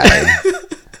this guy,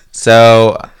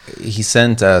 he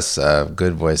sent us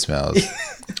good voicemails.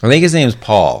 I think his name's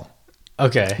Paul.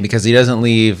 Okay. Because he doesn't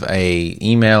leave a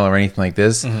email or anything like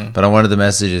this, but on one of the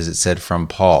messages it said from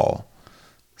Paul.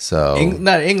 So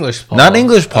not English Paul. Not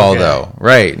English Paul though.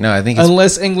 Right. No, I think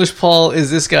unless English Paul is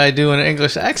this guy doing an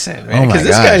English accent, man. Because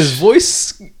this guy's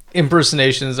voice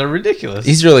impersonations are ridiculous.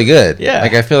 He's really good. Yeah.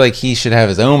 Like I feel like he should have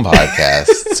his own podcast.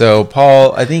 So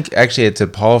Paul, I think actually it's a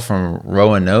Paul from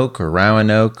Roanoke or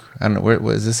Roanoke. I don't know, where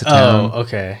was this a town? Oh,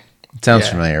 okay. It sounds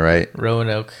familiar, right?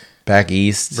 Roanoke. Back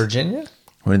east. Virginia?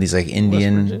 One of these like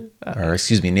Indian or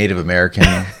Native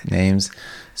American names.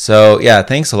 So yeah,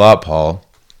 thanks a lot, Paul.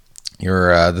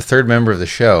 You're the third member of the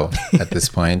show at this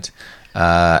point.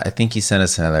 I think he sent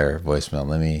us another voicemail.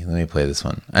 Let me play this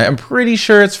one. I'm pretty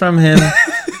sure it's from him.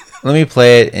 Let me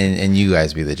play it, and you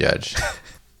guys be the judge.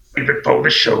 Save it for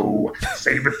the show.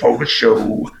 Save it for the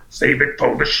show. Save it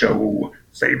for the show.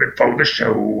 Save it for the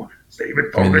show. Save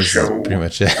it for the show. Pretty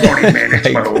much it. 20 minutes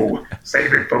low.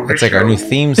 Save it for the show. It's like our new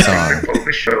theme song. Save it for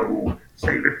the show.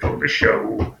 Save it for the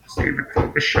show. Save it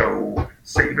for the show.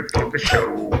 Save it for the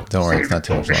show. Don't worry, it's not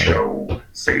too much longer.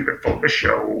 Save it for the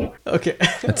show. Okay.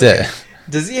 That's it.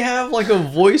 Does he have like a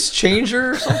voice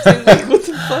changer or something? Like, what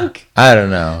the fuck? I don't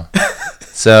know.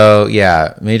 So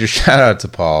yeah, major shout out to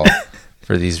Paul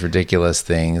for these ridiculous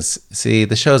things. See,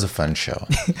 the show's a fun show.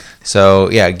 So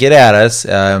yeah, get at us.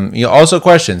 Also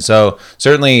questions. So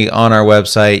certainly on our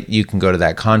website, you can go to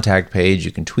that contact page.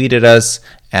 You can tweet at us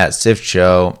at Sift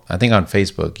Show. I think on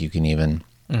Facebook you can even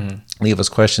leave us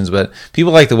questions. But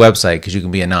people like the website because you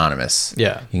can be anonymous.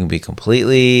 Yeah, you can be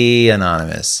completely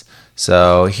anonymous.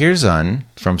 So here's one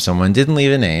from someone, didn't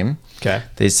leave a name. Okay.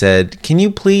 They said, can you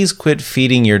please quit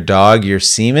feeding your dog your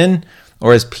semen?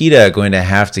 Or is PETA going to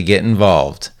have to get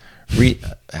involved?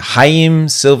 Chaim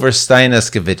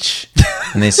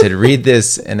Silversteinuskevich. And they said, read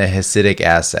this in a Hasidic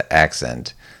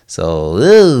accent.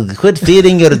 So, quit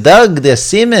feeding your dog the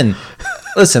semen.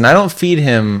 Listen, I don't feed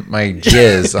him my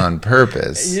jizz on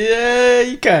purpose. Yeah,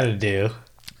 you kind of do.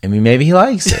 I mean, maybe he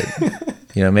likes it.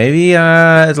 Maybe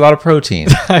it's a lot of protein.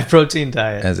 High protein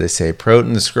diet. As they say,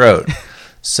 protein the scrot.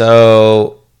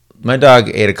 So my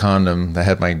dog ate a condom that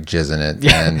had my jizz in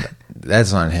it, and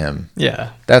that's on him.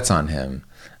 Yeah. That's on him.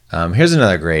 Here's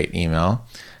another great email.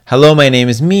 Hello, my name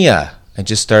is Mia. I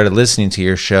just started listening to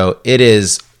your show. It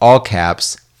is, all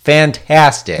caps,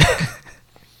 fantastic.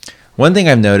 One thing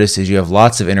I've noticed is you have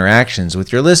lots of interactions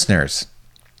with your listeners.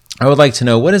 I would like to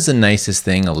know, what is the nicest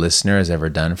thing a listener has ever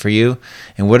done for you?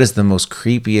 And what is the most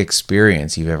creepy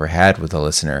experience you've ever had with a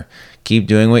listener? Keep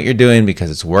doing what you're doing because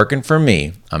it's working for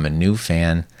me. I'm a new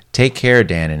fan. Take care,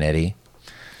 Dan and Eddie.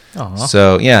 Aww.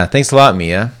 So, yeah, thanks a lot,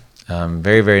 Mia.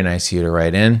 Very, very nice of you to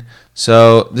write in.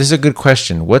 So, this is a good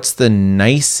question. What's the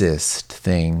nicest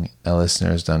thing a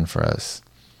listener has done for us?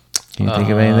 Can you think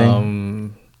of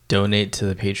anything? Donate to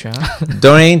the Patreon.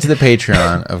 Donating to the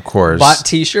Patreon, of course. Bought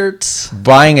T-shirts.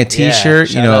 Buying a T-shirt.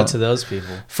 Shout out to those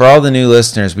people. For all the new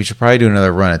listeners, we should probably do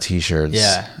another run of T-shirts.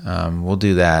 Yeah. We'll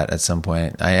do that at some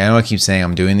point. I know I keep saying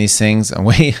I'm doing these things. I'm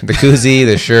waiting. The koozie,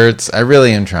 the shirts. I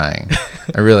really am trying.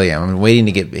 I really am. I'm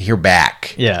waiting to hear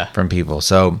back from people.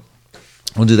 So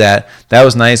we'll do that. That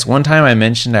was nice. One time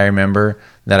I remember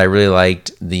that I really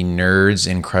liked the Nerds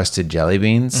encrusted jelly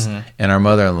beans, and our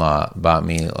mother-in-law bought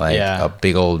me a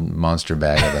big old monster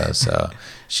bag of those. So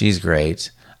she's great.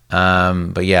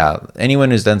 But yeah, anyone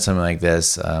who's done something like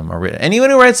this, or anyone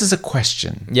who writes us a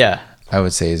question, I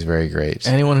would say is very great.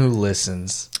 Anyone who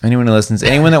listens, anyone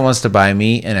that wants to buy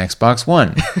me an Xbox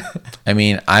One. I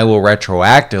mean, I will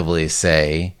retroactively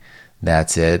say.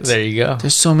 That's it. There you go.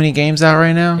 There's so many games out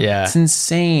right now. Yeah. It's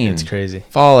insane. It's crazy.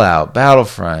 Fallout,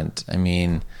 Battlefront. I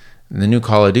mean, the new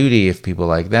Call of Duty, if people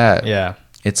like that. Yeah.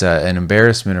 It's an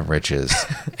embarrassment of riches,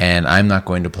 and I'm not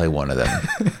going to play one of them.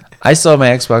 I still have my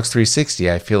Xbox 360.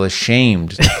 I feel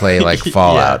ashamed to play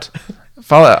Fallout.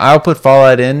 Fallout. I'll put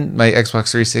Fallout in my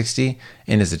Xbox 360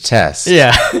 in as a test.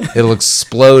 Yeah. It'll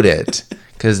explode it.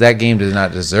 Because that game does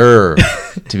not deserve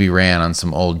to be ran on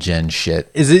some old gen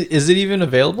shit. Is it even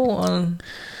available on?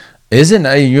 Isn't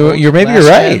you're maybe you're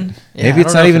right. Yeah, maybe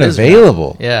it's not even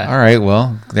available. Yeah. All right.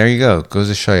 Well, there you go. Goes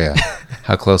to show you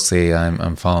how closely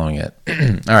I'm following it.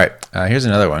 All right. Here's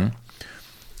another one.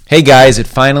 Hey guys, it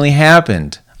finally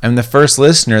happened. I'm the first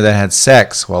listener that had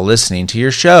sex while listening to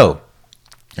your show.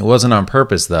 It wasn't on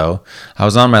purpose, though. I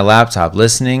was on my laptop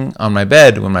listening on my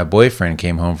bed when my boyfriend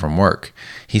came home from work.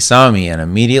 He saw me and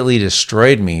immediately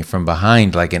destroyed me from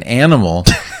behind like an animal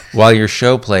while your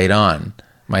show played on.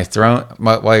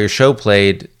 While your show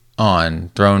played on,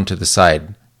 thrown to the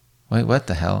side. Wait, what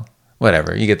the hell?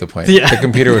 Whatever, you get the point. Yeah. The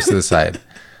computer was to the side.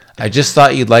 I just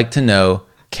thought you'd like to know,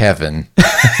 Kevin.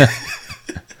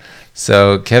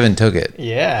 So Kevin took it.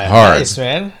 Yeah, hard. Nice,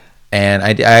 man. And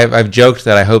I've joked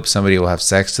that I hope somebody will have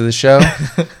sex to the show.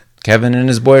 Kevin and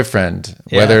his boyfriend.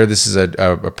 Whether this is a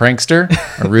prankster,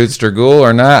 a rootster ghoul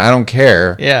or not, I don't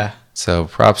care. Yeah. So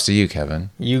props to you, Kevin.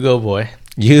 You go, boy.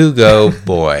 You go,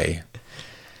 boy.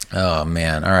 Oh,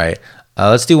 man. All right.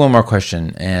 Let's do one more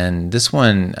question. And this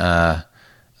one,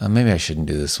 maybe I shouldn't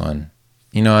do this one.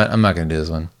 You know what? I'm not going to do this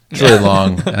one. It's really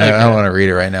long. And I don't want to read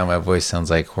it right now. My voice sounds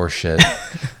like horse shit.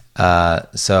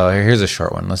 So here's a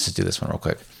short one. Let's just do this one real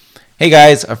quick. Hey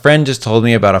guys, a friend just told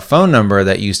me about a phone number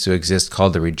that used to exist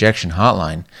called the rejection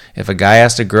hotline. If a guy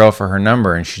asked a girl for her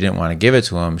number and she didn't want to give it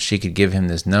to him, she could give him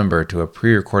this number to a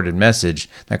pre-recorded message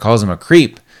that calls him a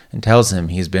creep and tells him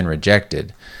he's been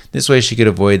rejected. This way she could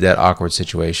avoid that awkward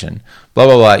situation. Blah,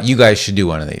 blah, blah. You guys should do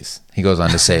one of these, he goes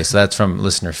on to say. So that's from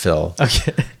listener Phil.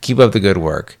 Okay. Keep up the good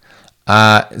work.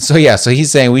 So he's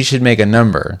saying we should make a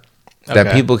number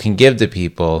that people can give to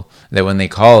people that when they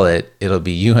call it, it'll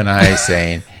be you and I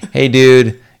saying, hey,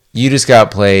 dude, you just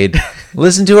got played.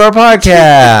 Listen to our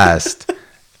podcast.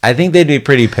 I think they'd be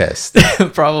pretty pissed.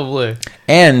 Probably.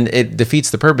 And it defeats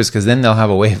the purpose because then they'll have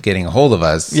a way of getting a hold of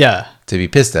us to be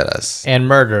pissed at us. And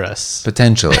murder us.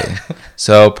 Potentially.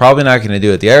 So probably not going to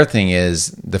do it. The other thing is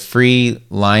the free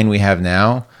line we have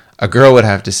now, a girl would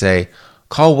have to say,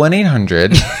 call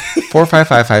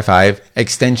 1-800-455-55,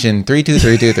 extension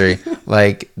 32323.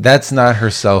 Like, that's not her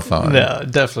cell phone. No,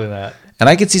 definitely not. And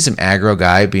I could see some aggro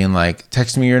guy being like,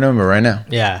 text me your number right now.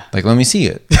 Yeah. Like, let me see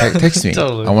it. Text me.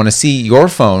 Totally. I want to see your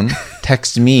phone.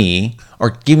 Text me. Or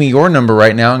give me your number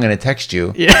right now. I'm going to text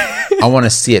you. Yeah. I want to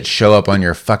see it show up on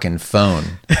your fucking phone.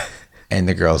 And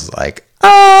the girl's like,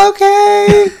 oh,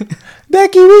 okay.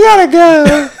 Becky, we got to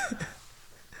go.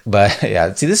 But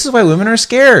yeah, see, this is why women are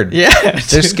scared. Yeah.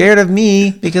 They're scared of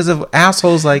me because of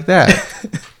assholes like that.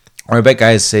 Or I bet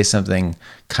guys say something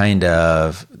kind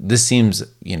of, this seems,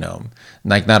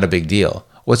 like not a big deal.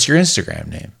 What's your Instagram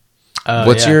name?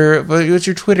 What's your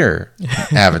Twitter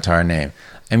avatar name?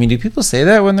 I mean, do people say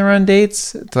that when they're on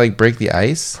dates to like break the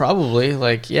ice? Probably,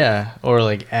 or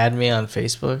like add me on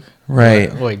Facebook.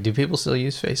 Right. Wait, do people still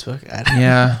use Facebook?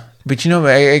 Yeah. But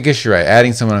I guess you're right.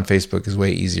 Adding someone on Facebook is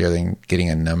way easier than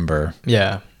getting a number.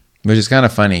 Yeah. Which is kind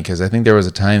of funny because I think there was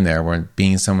a time there where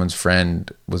being someone's friend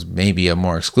was maybe a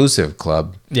more exclusive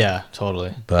club. Yeah,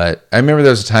 totally. But I remember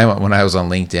there was a time when I was on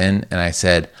LinkedIn and I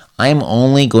said, I'm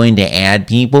only going to add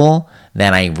people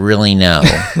that I really know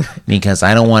because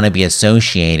I don't want to be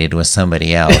associated with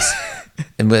somebody else.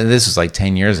 And this was like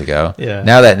 10 years ago. Yeah.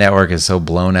 Now that network is so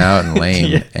blown out and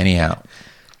lame. Yeah. Anyhow,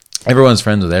 everyone's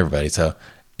friends with everybody. So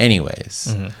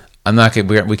anyways, I'm not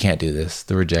gonna, we can't do this,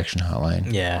 the rejection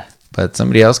hotline. Yeah. But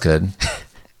somebody else could, and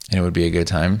it would be a good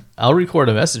time. I'll record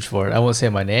a message for it. I won't say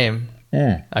my name.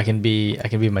 Yeah. I can be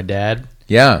my dad.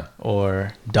 Yeah.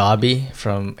 Or Dobby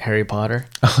from Harry Potter.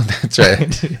 Oh, that's right.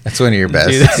 That's one of your best.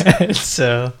 Do that.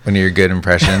 So one of your good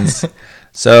impressions.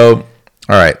 So,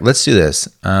 all right, let's do this.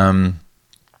 We'll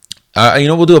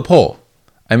do a poll.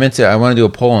 I want to do a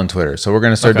poll on Twitter. So we're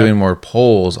going to start doing more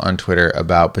polls on Twitter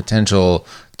about potential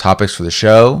topics for the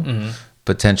show. Mm-hmm.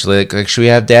 Potentially, like, should we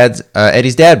have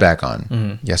Eddie's dad back on?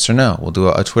 Mm-hmm. Yes or no? We'll do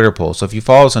a Twitter poll. So if you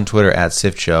follow us on Twitter at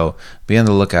Sift Show, be on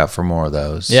the lookout for more of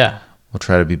those. Yeah. We'll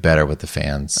try to be better with the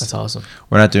fans. That's awesome.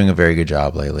 We're not doing a very good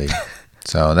job lately.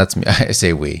 So that's me. I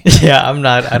say we. Yeah, I'm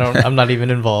not. I'm not even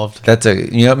involved.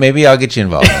 Maybe I'll get you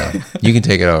involved now. You can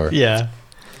take it over. Yeah.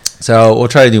 So we'll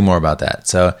try to do more about that.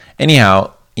 So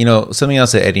anyhow, something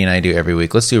else that Eddie and I do every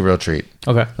week. Let's do a real treat.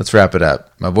 Okay. Let's wrap it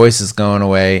up. My voice is going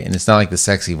away, and it's not like the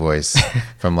sexy voice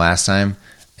from last time.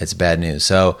 It's bad news.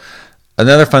 So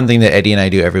another fun thing that Eddie and I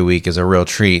do every week is a real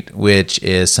treat, which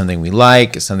is something we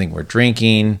like, something we're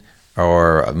drinking,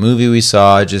 or a movie we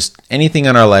saw, just anything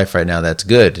in our life right now that's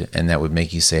good and that would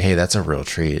make you say, hey, that's a real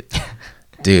treat.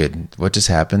 Dude, what just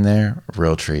happened there?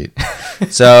 Real treat.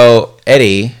 So,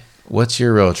 Eddie, what's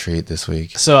your real treat this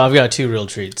week? So I've got 2 real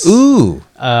treats. Ooh.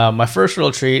 My first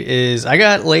real treat is I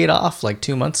got laid off like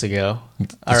 2 months ago.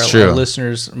 Our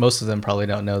listeners, most of them probably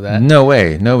don't know that. No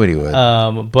way. Nobody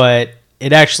would. But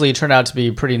it actually turned out to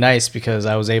be pretty nice because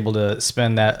I was able to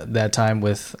spend that time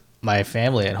with my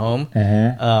family at home.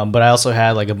 Mm-hmm. But I also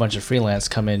had like a bunch of freelance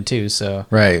come in too. So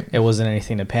it wasn't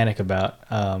anything to panic about.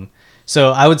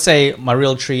 So I would say my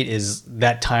real treat is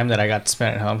that time that I got to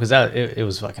spend at home because it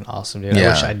was fucking awesome, dude. Yeah. I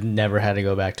wish I'd never had to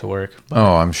go back to work.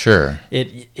 Oh, I'm sure.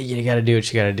 You got to do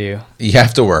what you got to do. You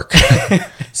have to work.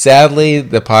 Sadly,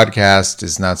 the podcast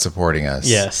is not supporting us.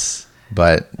 Yes.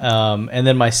 But and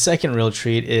then my second real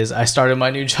treat is I started my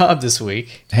new job this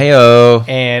week. Heyo.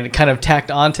 And kind of tacked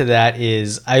onto that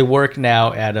is I work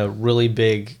now at a really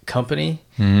big company,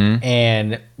 mm-hmm.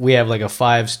 and we have like a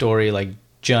 5-story like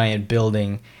giant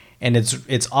building. And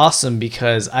it's awesome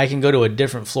because I can go to a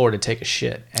different floor to take a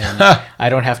shit, and I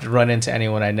don't have to run into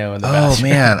anyone I know in the bathroom. Oh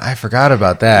man, I forgot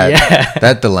about that. Yeah.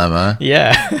 That dilemma.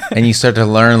 Yeah. And you start to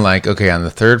learn like, okay, on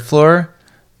the 3rd floor,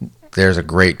 there's a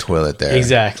great toilet there.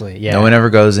 Exactly. Yeah. No one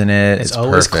ever goes in it. It's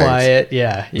always perfect. Quiet.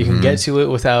 Yeah. You can get to it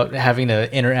without having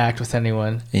to interact with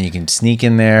anyone. And you can sneak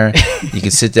in there. You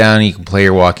can sit down. You can play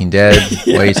your Walking Dead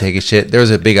while you take a shit. There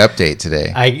was a big update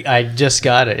today. I just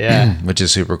got it. Yeah. Which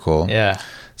is super cool. Yeah.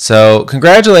 So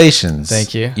congratulations.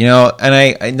 Thank you. And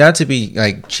I not to be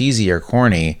like cheesy or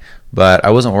corny, but I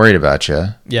wasn't worried about you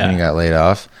when you got laid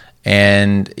off.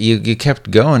 And you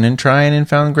kept going and trying and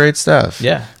found great stuff.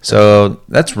 Yeah. So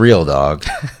that's real, dog.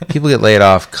 People get laid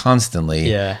off constantly.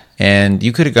 Yeah. And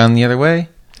you could have gone the other way.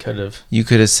 Could have. You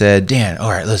could have said, Dan,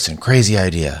 all right, listen, crazy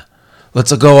idea.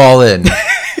 Let's go all in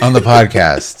on the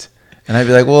podcast. And I'd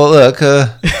be like, well, look,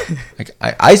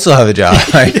 I still have a job.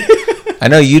 I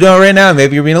know you don't right now.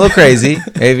 Maybe you're being a little crazy.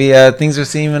 Maybe things are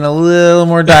seeming a little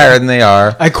more dire than they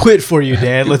are. I quit for you,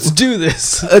 Dan. Let's do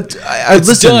this.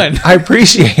 It's done. I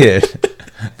appreciate it.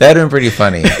 That'd have been pretty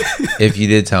funny if you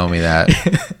did tell me that.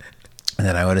 And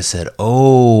then I would have said,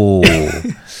 oh,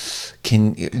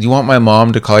 do you want my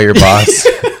mom to call your boss?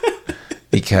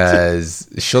 Because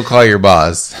she'll call your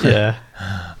boss. Yeah.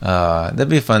 That'd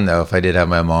be fun, though, if I did have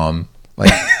my mom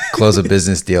close a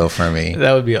business deal for me.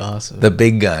 That would be awesome. The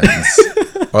big guns.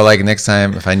 Or like next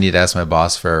time, if I need to ask my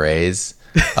boss for a raise,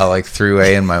 I'll like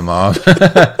 3-way in my mom.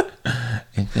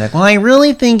 And be like, well, I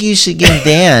really think you should give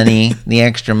Danny the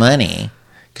extra money.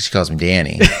 Because she calls me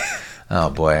Danny. Oh,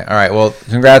 boy. All right. Well,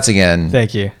 congrats again.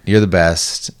 Thank you. You're the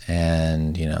best.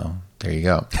 And, there you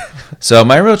go. So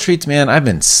my real treats, man, I've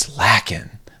been slacking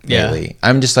lately. Yeah.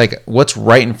 I'm just like, what's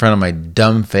right in front of my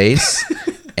dumb face?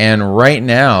 And right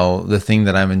now, the thing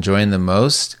that I'm enjoying the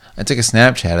most, I took a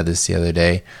Snapchat of this the other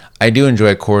day. I do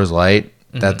enjoy Coors Light.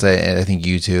 That's I think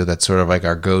you too. That's sort of like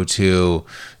our go-to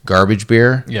garbage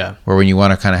beer. Yeah. Where when you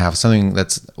want to kind of have something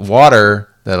that's water,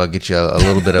 that'll get you a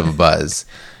little bit of a buzz.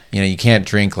 You can't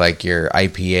drink like your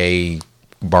IPA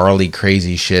barley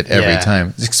crazy shit every time.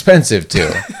 It's expensive too.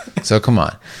 So come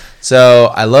on. So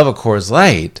I love a Coors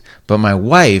Light, but my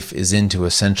wife is into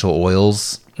essential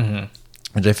oils,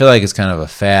 which I feel like is kind of a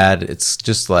fad. It's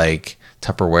just like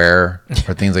Tupperware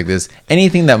or things like this.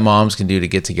 Anything that moms can do to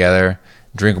get together,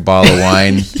 drink a bottle of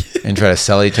wine, and try to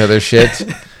sell each other shit.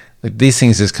 Like these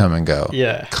things just come and go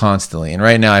constantly. And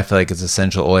right now I feel like it's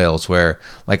essential oils where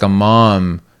like a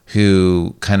mom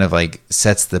who kind of like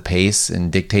sets the pace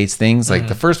and dictates things. Like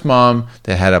the first mom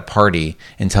that had a party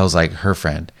and tells like her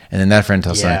friend, and then that friend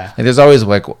tells someone. Like there's always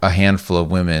like a handful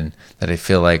of women that I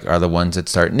feel like are the ones that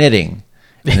start knitting.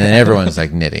 And then everyone's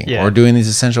like knitting or doing these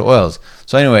essential oils.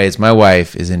 So anyways, my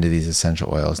wife is into these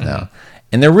essential oils now.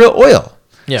 and they're real oil.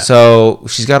 Yeah. So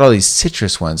she's got all these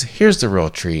citrus ones. Here's the real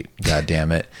treat. God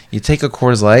damn it. You take a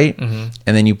Coors Light and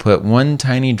then you put one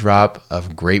tiny drop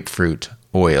of grapefruit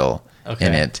oil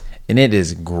in it. And it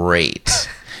is great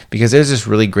because there's this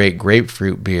really great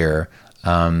grapefruit beer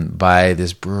by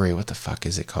this brewery. What the fuck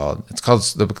is it called? It's called,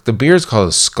 the beer is called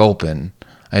a Sculpin,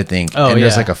 I think. Oh, and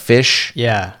there's like a fish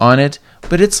on it,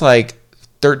 but it's like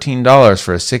 $13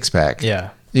 for a 6-pack.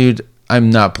 Yeah. Dude, I'm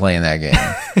not playing that game.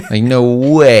 Like, no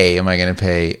way am I going to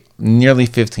pay nearly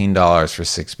 $15 for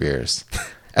 6 beers.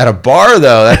 At a bar,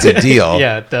 though, that's a deal.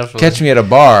 Yeah, definitely. Catch me at a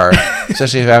bar,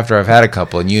 especially after I've had a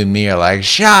couple, and you and me are like,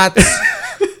 shots!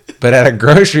 But at a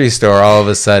grocery store, all of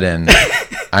a sudden,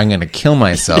 I'm going to kill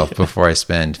myself before I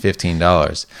spend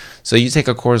 $15. So you take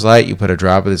a Coors Light, you put a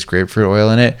drop of this grapefruit oil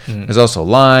in it. There's also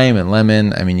lime and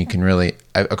lemon. I mean, you can really...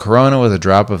 A Corona with a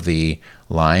drop of the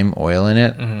lime oil in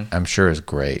it, I'm sure is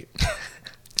great.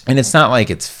 And it's not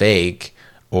like it's fake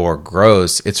or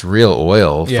gross. It's real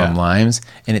oil from limes,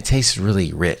 and it tastes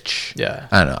really rich. Yeah.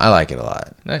 I don't know. I like it a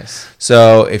lot. Nice.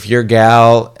 So if your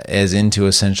gal is into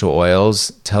essential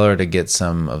oils, tell her to get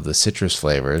some of the citrus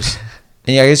flavors.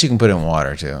 And yeah, I guess you can put it in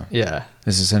water too. Yeah.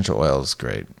 This essential oil is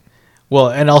great. Well,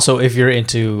 and also if you're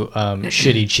into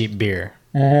shitty cheap beer,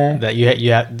 that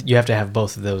you have to have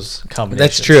both of those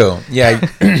combinations. That's true. Yeah,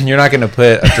 you're not going to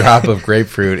put a drop of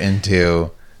grapefruit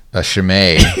into a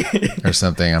Chimay or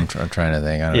something. I'm trying to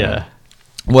think. I don't know.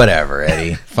 Whatever,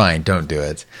 Eddie. Fine, don't do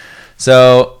it.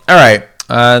 So, all right,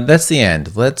 that's the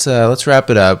end. Let's wrap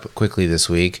it up quickly this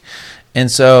week. And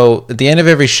so, at the end of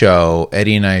every show,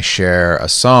 Eddie and I share a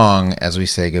song as we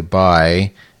say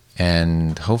goodbye,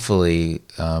 and hopefully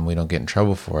we don't get in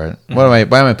trouble for it. Why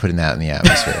am I putting that in the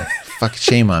atmosphere? Fuck,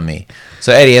 shame on me.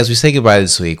 So, Eddie, as we say goodbye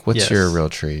this week, what's your real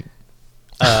treat?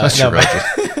 I'm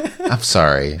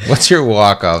sorry. What's your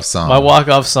walk-off song? My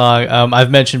walk-off song, I've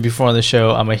mentioned before on the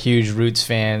show, I'm a huge Roots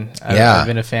fan. I've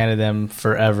been a fan of them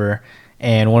forever.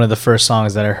 And one of the first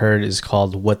songs that I heard is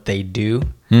called What They Do.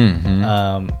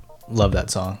 Love that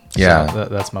song. Yeah. So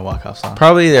that's my walk-off song.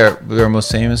 Probably their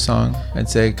most famous song, I'd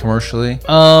say, commercially.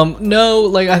 No,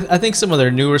 like I think some of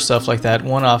their newer stuff like that.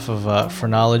 One off of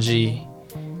Phrenology.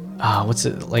 What's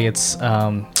it? Like it's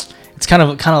kind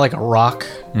of like a rock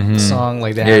song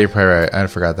like that. Yeah, you're probably right. I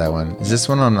forgot that one. Is this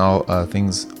one on All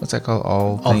Things? What's that called?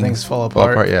 All Things Fall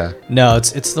Apart. Yeah. No,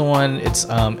 it's the one. It's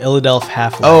Illadelph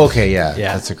Half-Life. Oh, okay, yeah,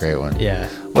 that's a great one. Yeah.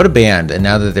 What a band! And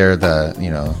now that they're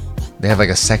they have like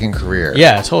a second career.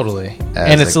 Yeah, totally.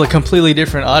 And it's like a completely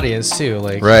different audience too.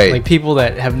 Like, like people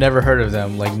that have never heard of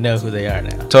them like know who they are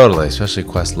now. Totally, especially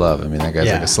Questlove. I mean, that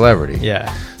guy's like a celebrity.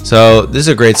 Yeah. So this is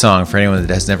a great song for anyone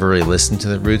that has never really listened to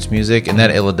the Roots music. And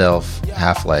that Illadelph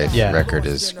Half-Life record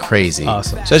is crazy.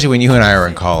 Awesome. Especially when you and I were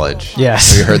in college.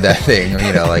 Yes. We heard that thing,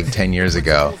 like 10 years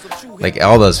ago. Like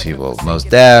all those people, Mos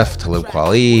Def, Talib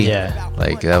Kweli. Yeah.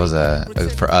 Like that was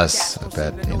for us, I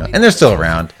bet, and they're still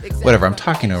around. Whatever, I'm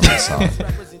talking over the song.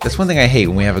 That's one thing I hate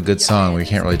when we have a good song, we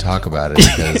can't really talk about it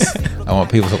because I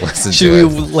want people to listen to it.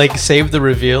 Should we like save the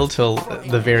reveal till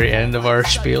the very end of our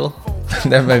spiel?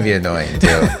 That might be annoying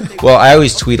too. Well, I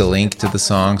always tweet a link to the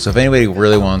song, so if anybody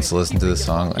really wants to listen to the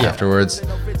song afterwards,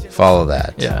 follow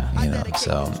that. Yeah.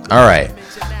 So all right.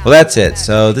 Well, that's it.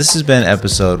 So this has been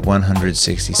episode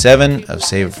 167 of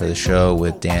Save It for the Show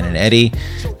with Dan and Eddie.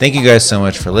 Thank you guys so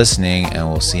much for listening, and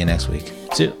we'll see you next week.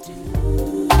 See you.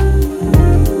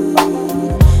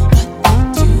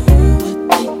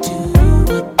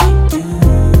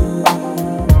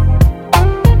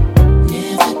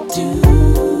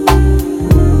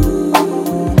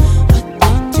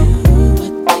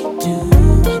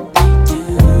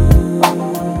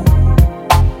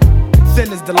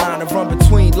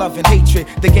 Love and hatred,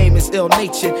 the game is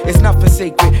ill-natured, it's nothing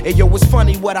sacred. And yo, it's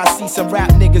funny what I see some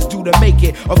rap niggas do to make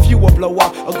it. A few will blow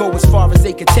up or go as far as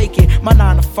they can take it. My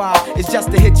 9 to 5 is just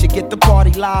to hit you, get the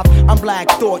party live. I'm Black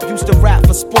Thought, used to rap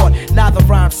for sport. Now the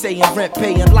rhyme saying rent,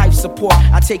 paying life support.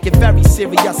 I take it very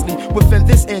seriously. Within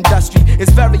this industry,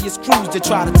 it's various crews that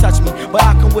try to touch me, but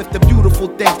I come with the beautiful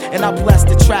things, and I bless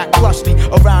the track plushly.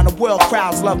 Around the world,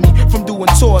 crowds love me from doing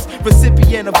tours.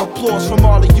 Recipient of applause from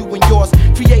all of you and yours.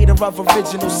 Creator of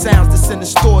original sounds that's in the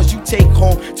stores you take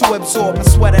home to absorb and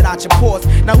sweat it out your pores.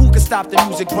 Now who can stop the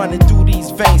music running through these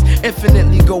veins?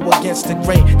 Infinitely go against the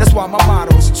grain. That's why my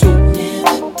motto is to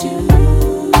never do.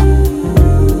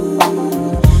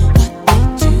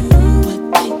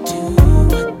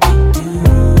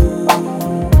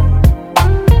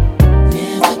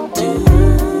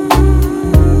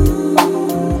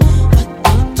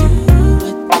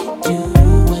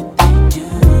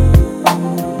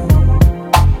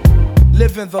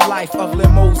 Living the life of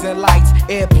limos roads and lights,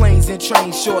 airplanes and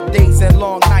trains, short days and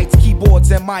long nights,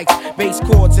 keyboards and mics, bass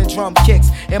chords and drum kicks.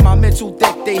 In my mental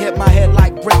thick, they hit my head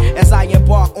like brick as I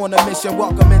embark on a mission.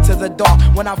 Welcome into the dark.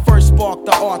 When I first spark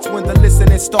the arts, when the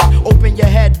listening start, open your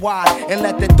head wide and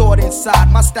let the thought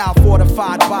inside. My style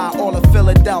fortified by all of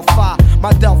Philadelphia.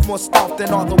 My delf more stealth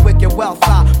than all the wicked wealth.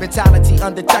 Mentality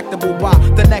undetectable by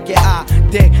the naked eye.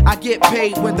 Dig, I get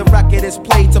paid when the record is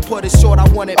played. To put it short, I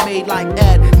want it made like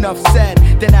Ed. Enough said.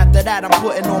 Then after that, I'm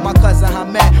putting on my cousin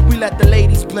Hamed. We let the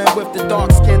ladies blend with the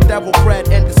dark skinned devil bread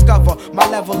and discover my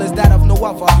level is that of no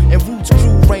other. And Roots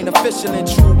crew reign official and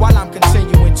true while I'm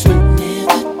continuing to